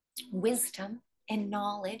wisdom and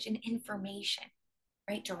knowledge and information,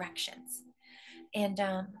 right? Directions. And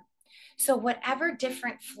so whatever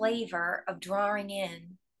different flavor of drawing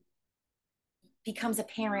in becomes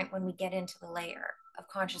apparent when we get into the layer of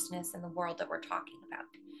consciousness and the world that we're talking about.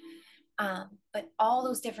 But all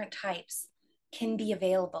those different types can be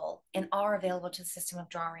available and are available to the system of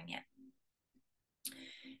drawing in.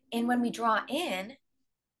 And when we draw in,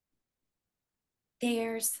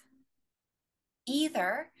 there's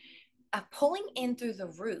either a pulling in through the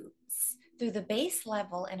roots, through the base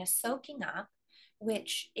level, and a soaking up,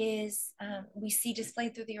 which is, we see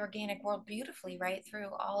displayed through the organic world beautifully, right? Through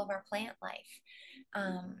all of our plant life,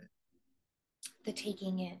 the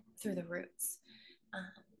taking in through the roots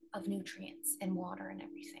of nutrients and water and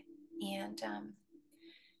everything. And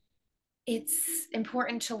it's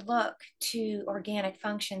important to look to organic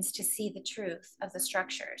functions to see the truth of the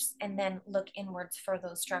structures, and then look inwards for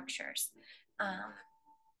those structures.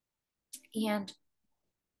 And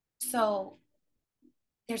so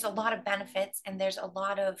there's a lot of benefits, and there's a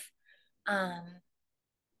lot of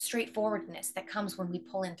straightforwardness that comes when we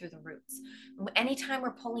pull in through the roots. Anytime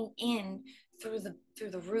we're pulling in through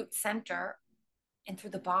the root center and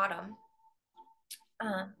through the bottom,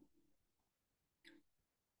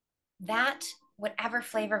 that whatever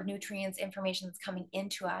flavor of nutrients, information that's coming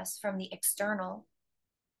into us from the external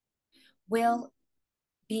will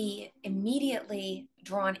be immediately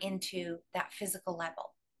drawn into that physical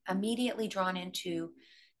level, immediately drawn into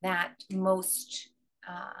that most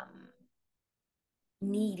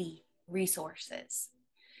needy resources,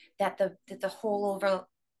 that the whole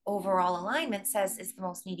overall alignment says is the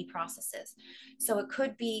most needy processes. So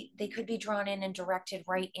they could be drawn in and directed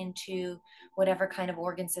right into whatever kind of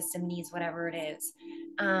organ system needs whatever it is.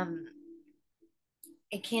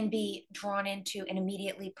 It can be drawn into and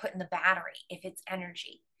immediately put in the battery if it's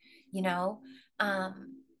energy, you know.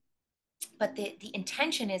 But the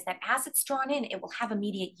intention is that as it's drawn in, it will have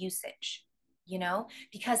immediate usage, you know,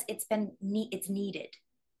 because it's needed.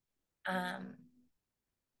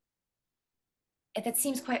 That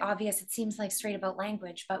seems quite obvious. It seems like straight about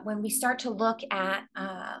language, but when we start to look at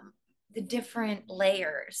the different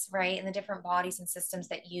layers, right, and the different bodies and systems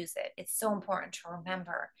that use it, it's so important to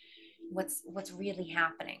remember what's really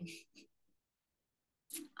happening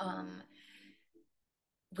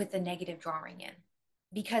with the negative drawing in.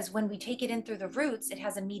 Because when we take it in through the roots, it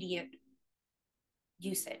has immediate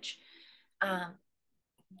usage.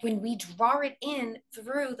 When we draw it in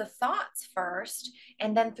through the thoughts first,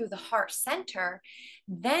 and then through the heart center,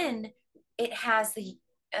 then it has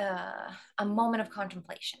a moment of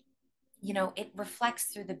contemplation. You know, it reflects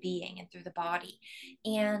through the being and through the body,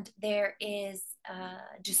 and there is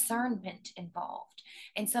discernment involved.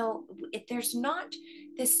 And so there's not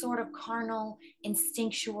this sort of carnal,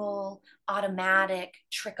 instinctual, automatic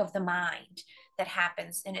trick of the mind that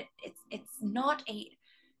happens, and it's not a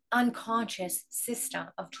unconscious system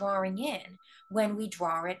of drawing in when we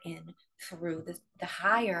draw it in through the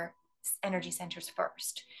higher energy centers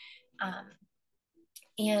first.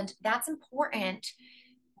 And that's important,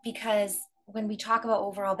 because when we talk about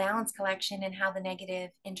overall balance collection and how the negative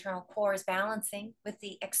internal core is balancing with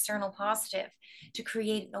the external positive to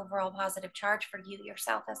create an overall positive charge for you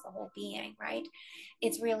yourself as the whole being, right?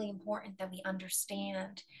 It's really important that we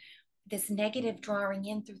understand this negative drawing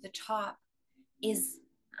in through the top is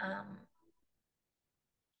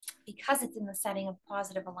because it's in the setting of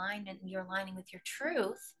positive alignment and you're aligning with your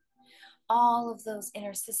truth. All of those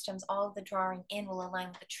inner systems, all of the drawing in will align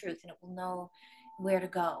with the truth, and it will know where to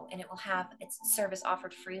go, and it will have its service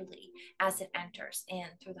offered freely as it enters in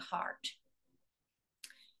through the heart.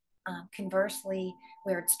 Conversely,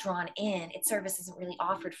 where it's drawn in, its service isn't really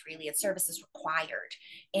offered freely, its service is required.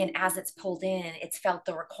 And as it's pulled in, it's felt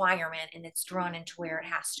the requirement, and it's drawn into where it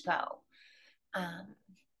has to go.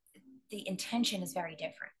 The intention is very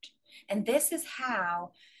different. And this is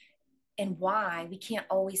how and why we can't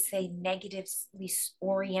always say negatively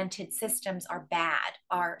oriented systems are bad,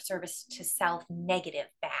 are service to self negative,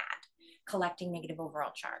 bad, collecting negative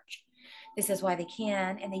overall charge. This is why they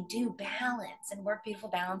can and they do balance and work beautiful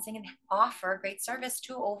balancing and offer great service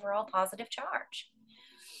to overall positive charge.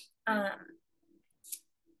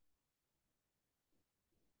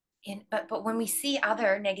 But when we see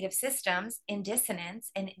other negative systems in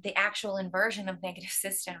dissonance and the actual inversion of negative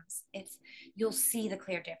systems, you'll see the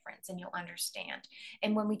clear difference and you'll understand.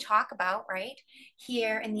 And when we talk about right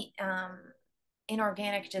here in the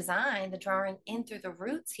inorganic design, the drawing in through the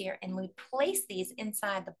roots here, and we place these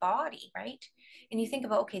inside the body, right? And you think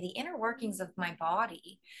about, okay, the inner workings of my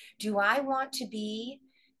body. Do I want to be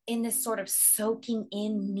in this sort of soaking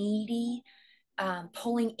in, needy,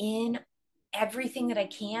 pulling in everything that I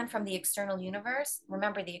can from the external universe?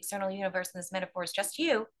 Remember, the external universe in this metaphor is just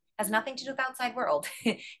you, has nothing to do with the outside world.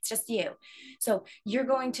 It's just you. So you're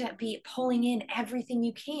going to be pulling in everything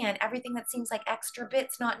you can, everything that seems like extra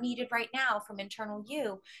bits not needed right now from internal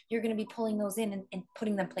you. You're going to be pulling those in and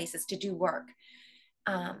putting them places to do work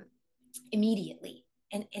immediately.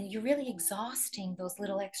 And you're really exhausting those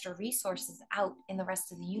little extra resources out in the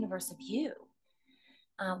rest of the universe of you.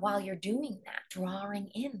 While you're doing that,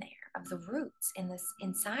 drawing in there of the roots in this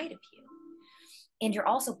inside of you. And you're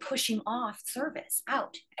also pushing off service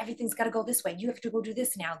out. Everything's got to go this way. You have to go do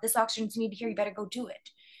this now. This oxygen's needed here. You better go do it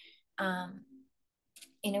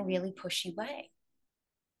in a really pushy way.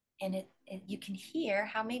 And you can hear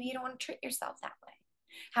how maybe you don't want to treat yourself that way.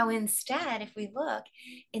 How instead, if we look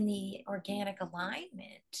in the organic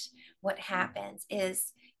alignment, what happens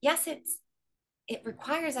is, yes, it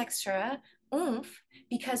requires extra oomph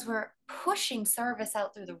because we're pushing service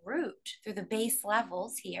out through the root, through the base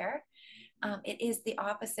levels here. It is the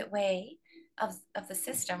opposite way of the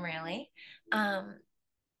system, really.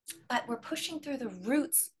 But we're pushing through the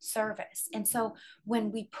roots service. And so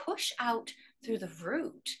when we push out through the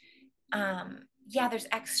root, yeah, there's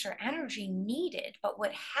extra energy needed. But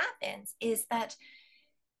what happens is that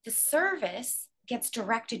the service gets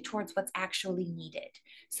directed towards what's actually needed.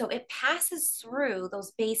 So it passes through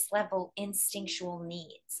those base level instinctual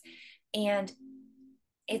needs. And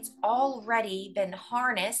it's already been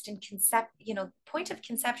harnessed and point of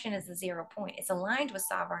conception is the 0 point. It's aligned with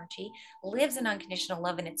sovereignty, lives in unconditional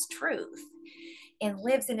love and its truth, and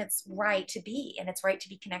lives in its right to be and its right to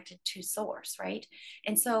be connected to source, right?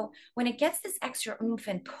 And so when it gets this extra oomph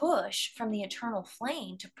and push from the eternal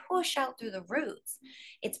flame to push out through the roots,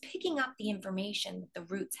 it's picking up the information that the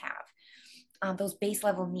roots have, those base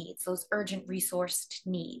level needs, those urgent resourced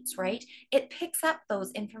needs, right? It picks up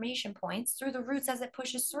those information points through the roots as it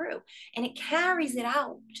pushes through, and it carries it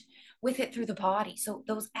out with it through the body. So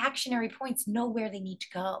those actionary points know where they need to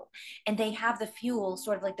go, and they have the fuel,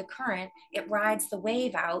 sort of like the current. It rides the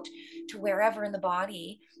wave out to wherever in the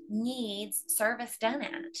body needs service done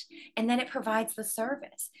at, and then it provides the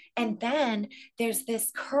service. And then there's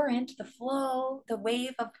this current, the flow, the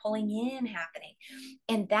wave of pulling in happening,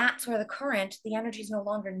 and that's where the current, the energy is no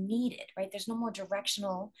longer needed, right? There's no more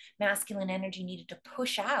directional masculine energy needed to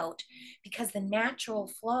push out, because the natural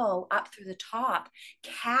flow up through the top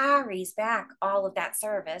carries back all of that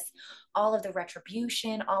service, all of the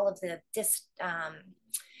retribution, all of the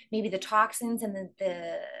maybe the toxins and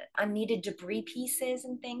the unneeded debris pieces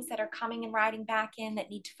and things that are coming and riding back in that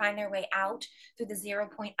need to find their way out through the 0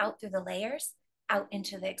 point, out through the layers, out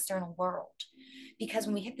into the external world. Because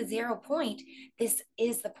when we hit the 0 point, this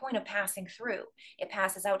is the point of passing through. It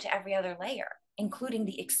passes out to every other layer, including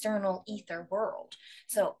the external ether world.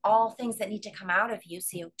 So all things that need to come out of you,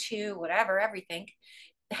 CO2, whatever, everything,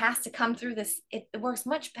 has to come through this. It works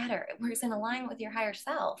much better. It works in alignment with your higher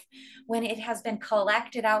self when it has been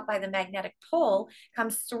collected out by the magnetic pull,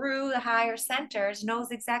 comes through the higher centers, knows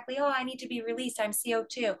exactly, oh, I need to be released, I'm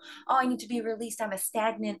CO2. Oh, I need to be released, I'm a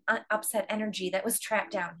stagnant, upset energy that was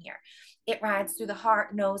trapped down here. It rides through the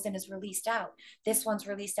heart, knows, and is released out. This one's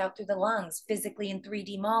released out through the lungs, physically in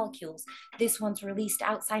 3D molecules. This one's released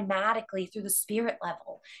out cymatically through the spirit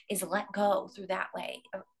level, is let go through that way,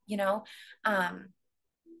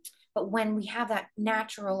 but when we have that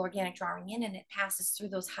natural organic drawing in, and it passes through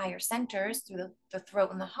those higher centers, through the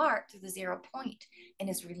throat and the heart, through the 0 point, and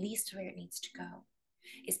is released to where it needs to go,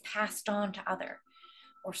 is passed on to other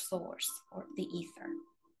or source or the ether.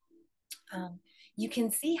 You can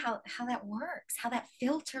see how that works, how that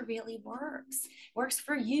filter really works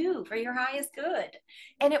for you, for your highest good.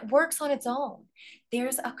 And it works on its own.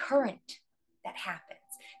 There's a current that happens.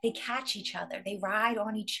 They catch each other, they ride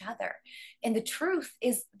on each other. And the truth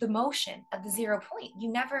is the motion of the 0 point.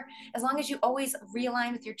 You never, as long as you always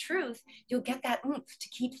realign with your truth, you'll get that oomph to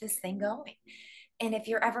keep this thing going. And if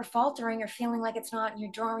you're ever faltering or feeling like it's not, and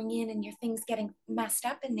you're drawing in and your things getting messed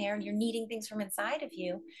up in there and you're needing things from inside of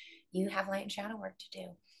you, you have light and shadow work to do.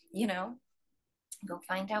 You know, go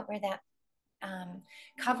find out where that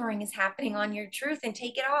covering is happening on your truth and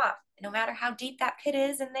take it off. No matter how deep that pit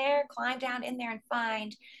is in there, climb down in there and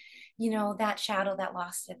find, that shadow that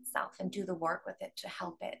lost itself and do the work with it to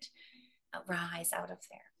help it rise out of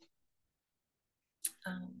there.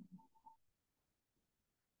 Um,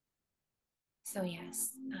 so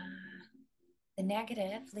yes, the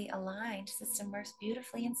negatively aligned system works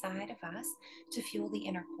beautifully inside of us to fuel the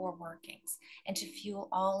inner core workings and to fuel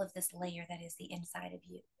all of this layer that is the inside of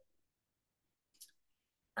you.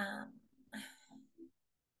 Um,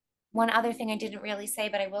 One other thing I didn't really say,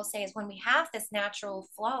 but I will say, is when we have this natural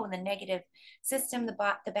flow in the negative system,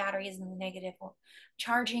 the battery is in the negative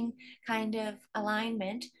charging kind of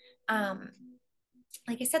alignment.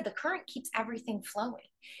 Like I said, the current keeps everything flowing.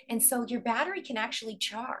 And so your battery can actually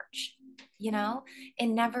charge,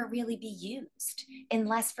 and never really be used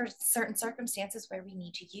unless for certain circumstances where we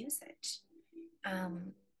need to use it.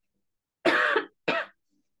 Um,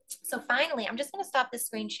 so finally, I'm just going to stop this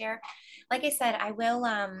screen share. Like I said, I will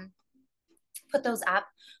put those up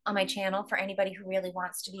on my channel for anybody who really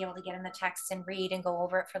wants to be able to get in the text and read and go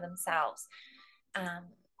over it for themselves.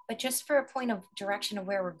 But just for a point of direction of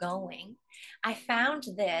where we're going, I found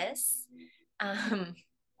this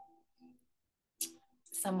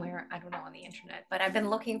somewhere, I don't know, on the internet, but I've been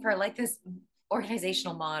looking for like this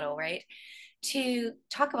organizational model, right, to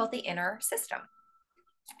talk about the inner system.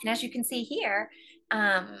 And as you can see here,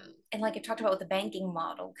 and like I talked about with the banking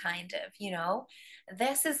model, kind of,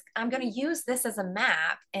 I'm going to use this as a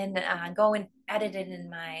map and go and edit it in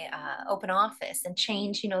my open office and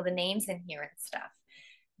change, the names in here and stuff.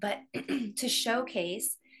 But to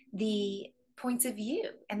showcase the points of view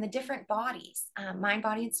and the different bodies, mind,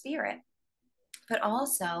 body, and spirit, but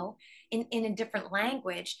also in a different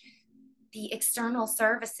language, the external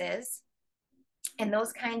services and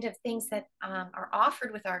those kind of things that are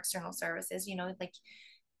offered with our external services, like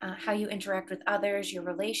how you interact with others, your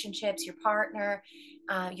relationships, your partner,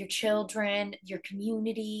 your children, your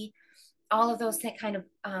community, all of those kind of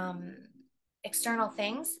external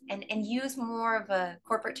things, and use more of a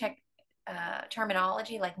corporate tech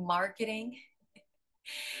terminology like marketing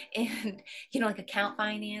and, like account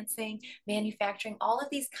financing, manufacturing, all of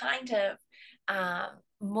these kind of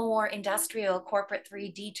more industrial corporate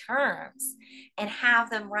 3D terms, and have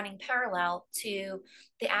them running parallel to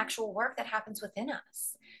the actual work that happens within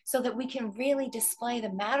us, so that we can really display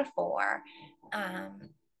the metaphor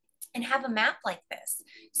and have a map like this,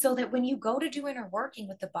 so that when you go to do inner working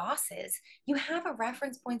with the bosses, you have a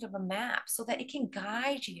reference point of a map so that it can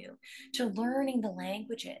guide you to learning the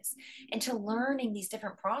languages and to learning these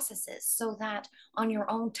different processes, so that on your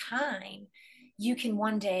own time, you can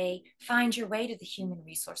one day find your way to the human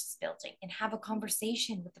resources building and have a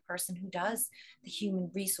conversation with the person who does the human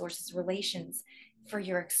resources relations for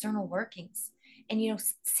your external workings. And,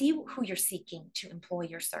 see who you're seeking to employ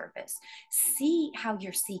your service, see how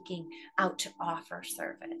you're seeking out to offer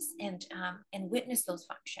service, and witness those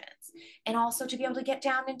functions. And also to be able to get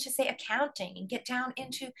down into, say, accounting, and get down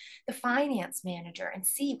into the finance manager and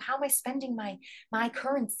see, how am I spending my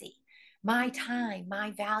currency, my time,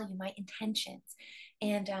 my value, my intentions.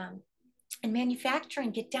 And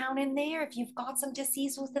manufacturing, get down in there if you've got some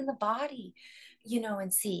disease within the body,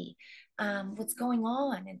 and see what's going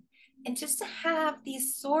on. And just to have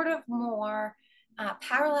these sort of more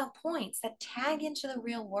parallel points that tag into the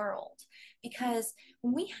real world. Because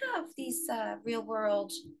when we have these real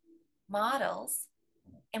world models,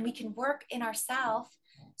 and we can work in ourselves,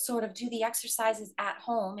 sort of do the exercises at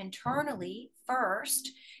home internally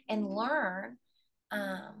first, and learn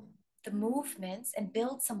the movements and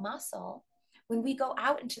build some muscle. When we go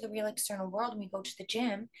out into the real external world and we go to the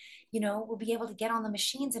gym, we'll be able to get on the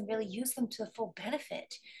machines and really use them to the full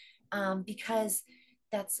benefit, because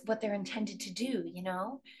that's what they're intended to do,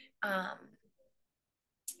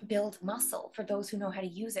 build muscle for those who know how to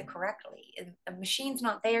use it correctly. A machine's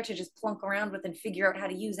not there to just plunk around with and figure out how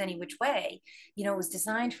to use any which way. It was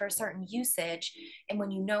designed for a certain usage. And when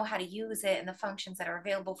you know how to use it and the functions that are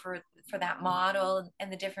available for that model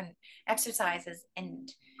and the different exercises, and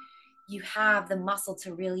you have the muscle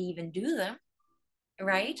to really even do them,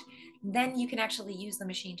 right? Then you can actually use the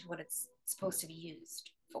machine to what it's supposed to be used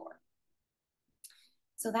for.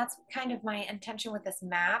 So that's kind of my intention with this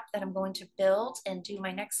map that I'm going to build and do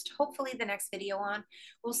my next, hopefully the next video on.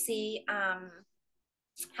 We'll see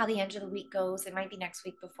how the end of the week goes. It might be next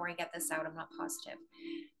week before I get this out. I'm not positive.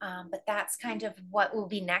 But that's kind of what will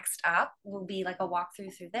be next up. Will be like a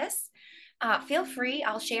walkthrough through this. Feel free,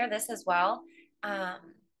 I'll share this as well. um,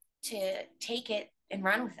 to take it and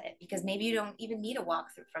run with it, because maybe you don't even need a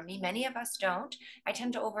walkthrough from me. Many of us don't. I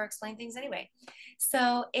tend to over explain things anyway.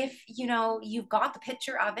 So if you've got the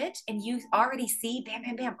picture of it and you already see, bam,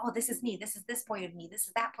 bam, bam, oh, this is me, this is this point of me, this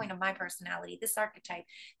is that point of my personality, this archetype,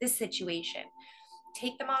 this situation,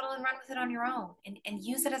 take the model and run with it on your own, and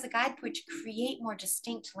use it as a guidepost to create more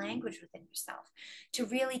distinct language within yourself, to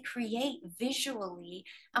really create visually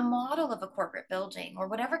a model of a corporate building or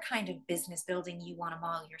whatever kind of business building you want to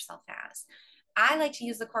model yourself as. I like to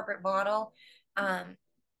use the corporate model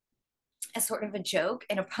as sort of a joke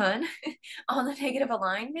and a pun on the negative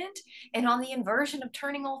alignment and on the inversion of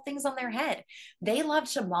turning all things on their head. They love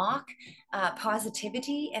to mock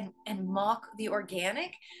positivity and mock the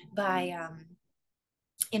organic by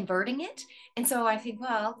inverting it. And so I think,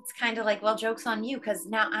 well, it's kind of like, well, joke's on you, because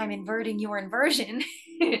now I'm inverting your inversion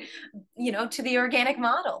to the organic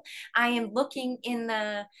model. I am looking in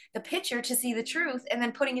the picture to see the truth and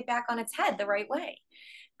then putting it back on its head the right way.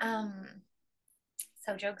 um,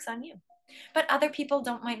 so joke's on you. But other people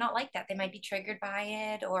might not like that. They might be triggered by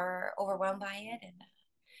it or overwhelmed by it. And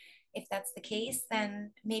if that's the case,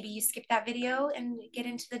 then maybe you skip that video and get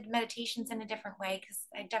into the meditations in a different way, because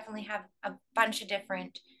I definitely have a bunch of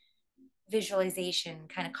different visualization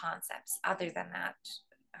kind of concepts other than that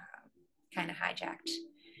kind of hijacked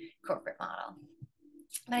corporate model.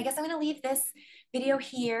 But I guess I'm going to leave this video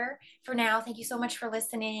here for now. Thank you so much for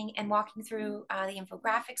listening and walking through the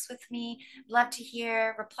infographics with me. Love to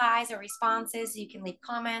hear replies or responses. You can leave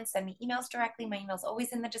comments, send me emails directly. My email's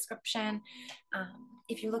always in the description.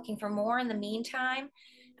 If you're looking for more in the meantime,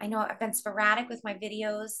 I know I've been sporadic with my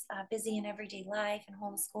videos, busy in everyday life and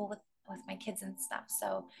homeschool with my kids and stuff.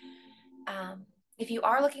 So if you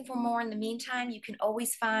are looking for more in the meantime, you can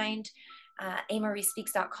always find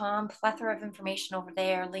amariespeaks.com, plethora of information over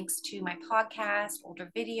there, links to my podcast,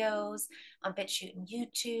 older videos on BitChute and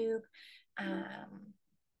YouTube,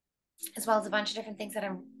 as well as a bunch of different things that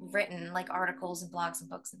I've written, like articles and blogs and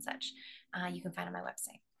books and such. You can find on my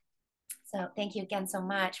website. So thank you again so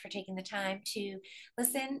much for taking the time to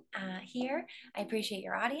listen here. I appreciate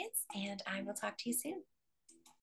your audience, and I will talk to you soon.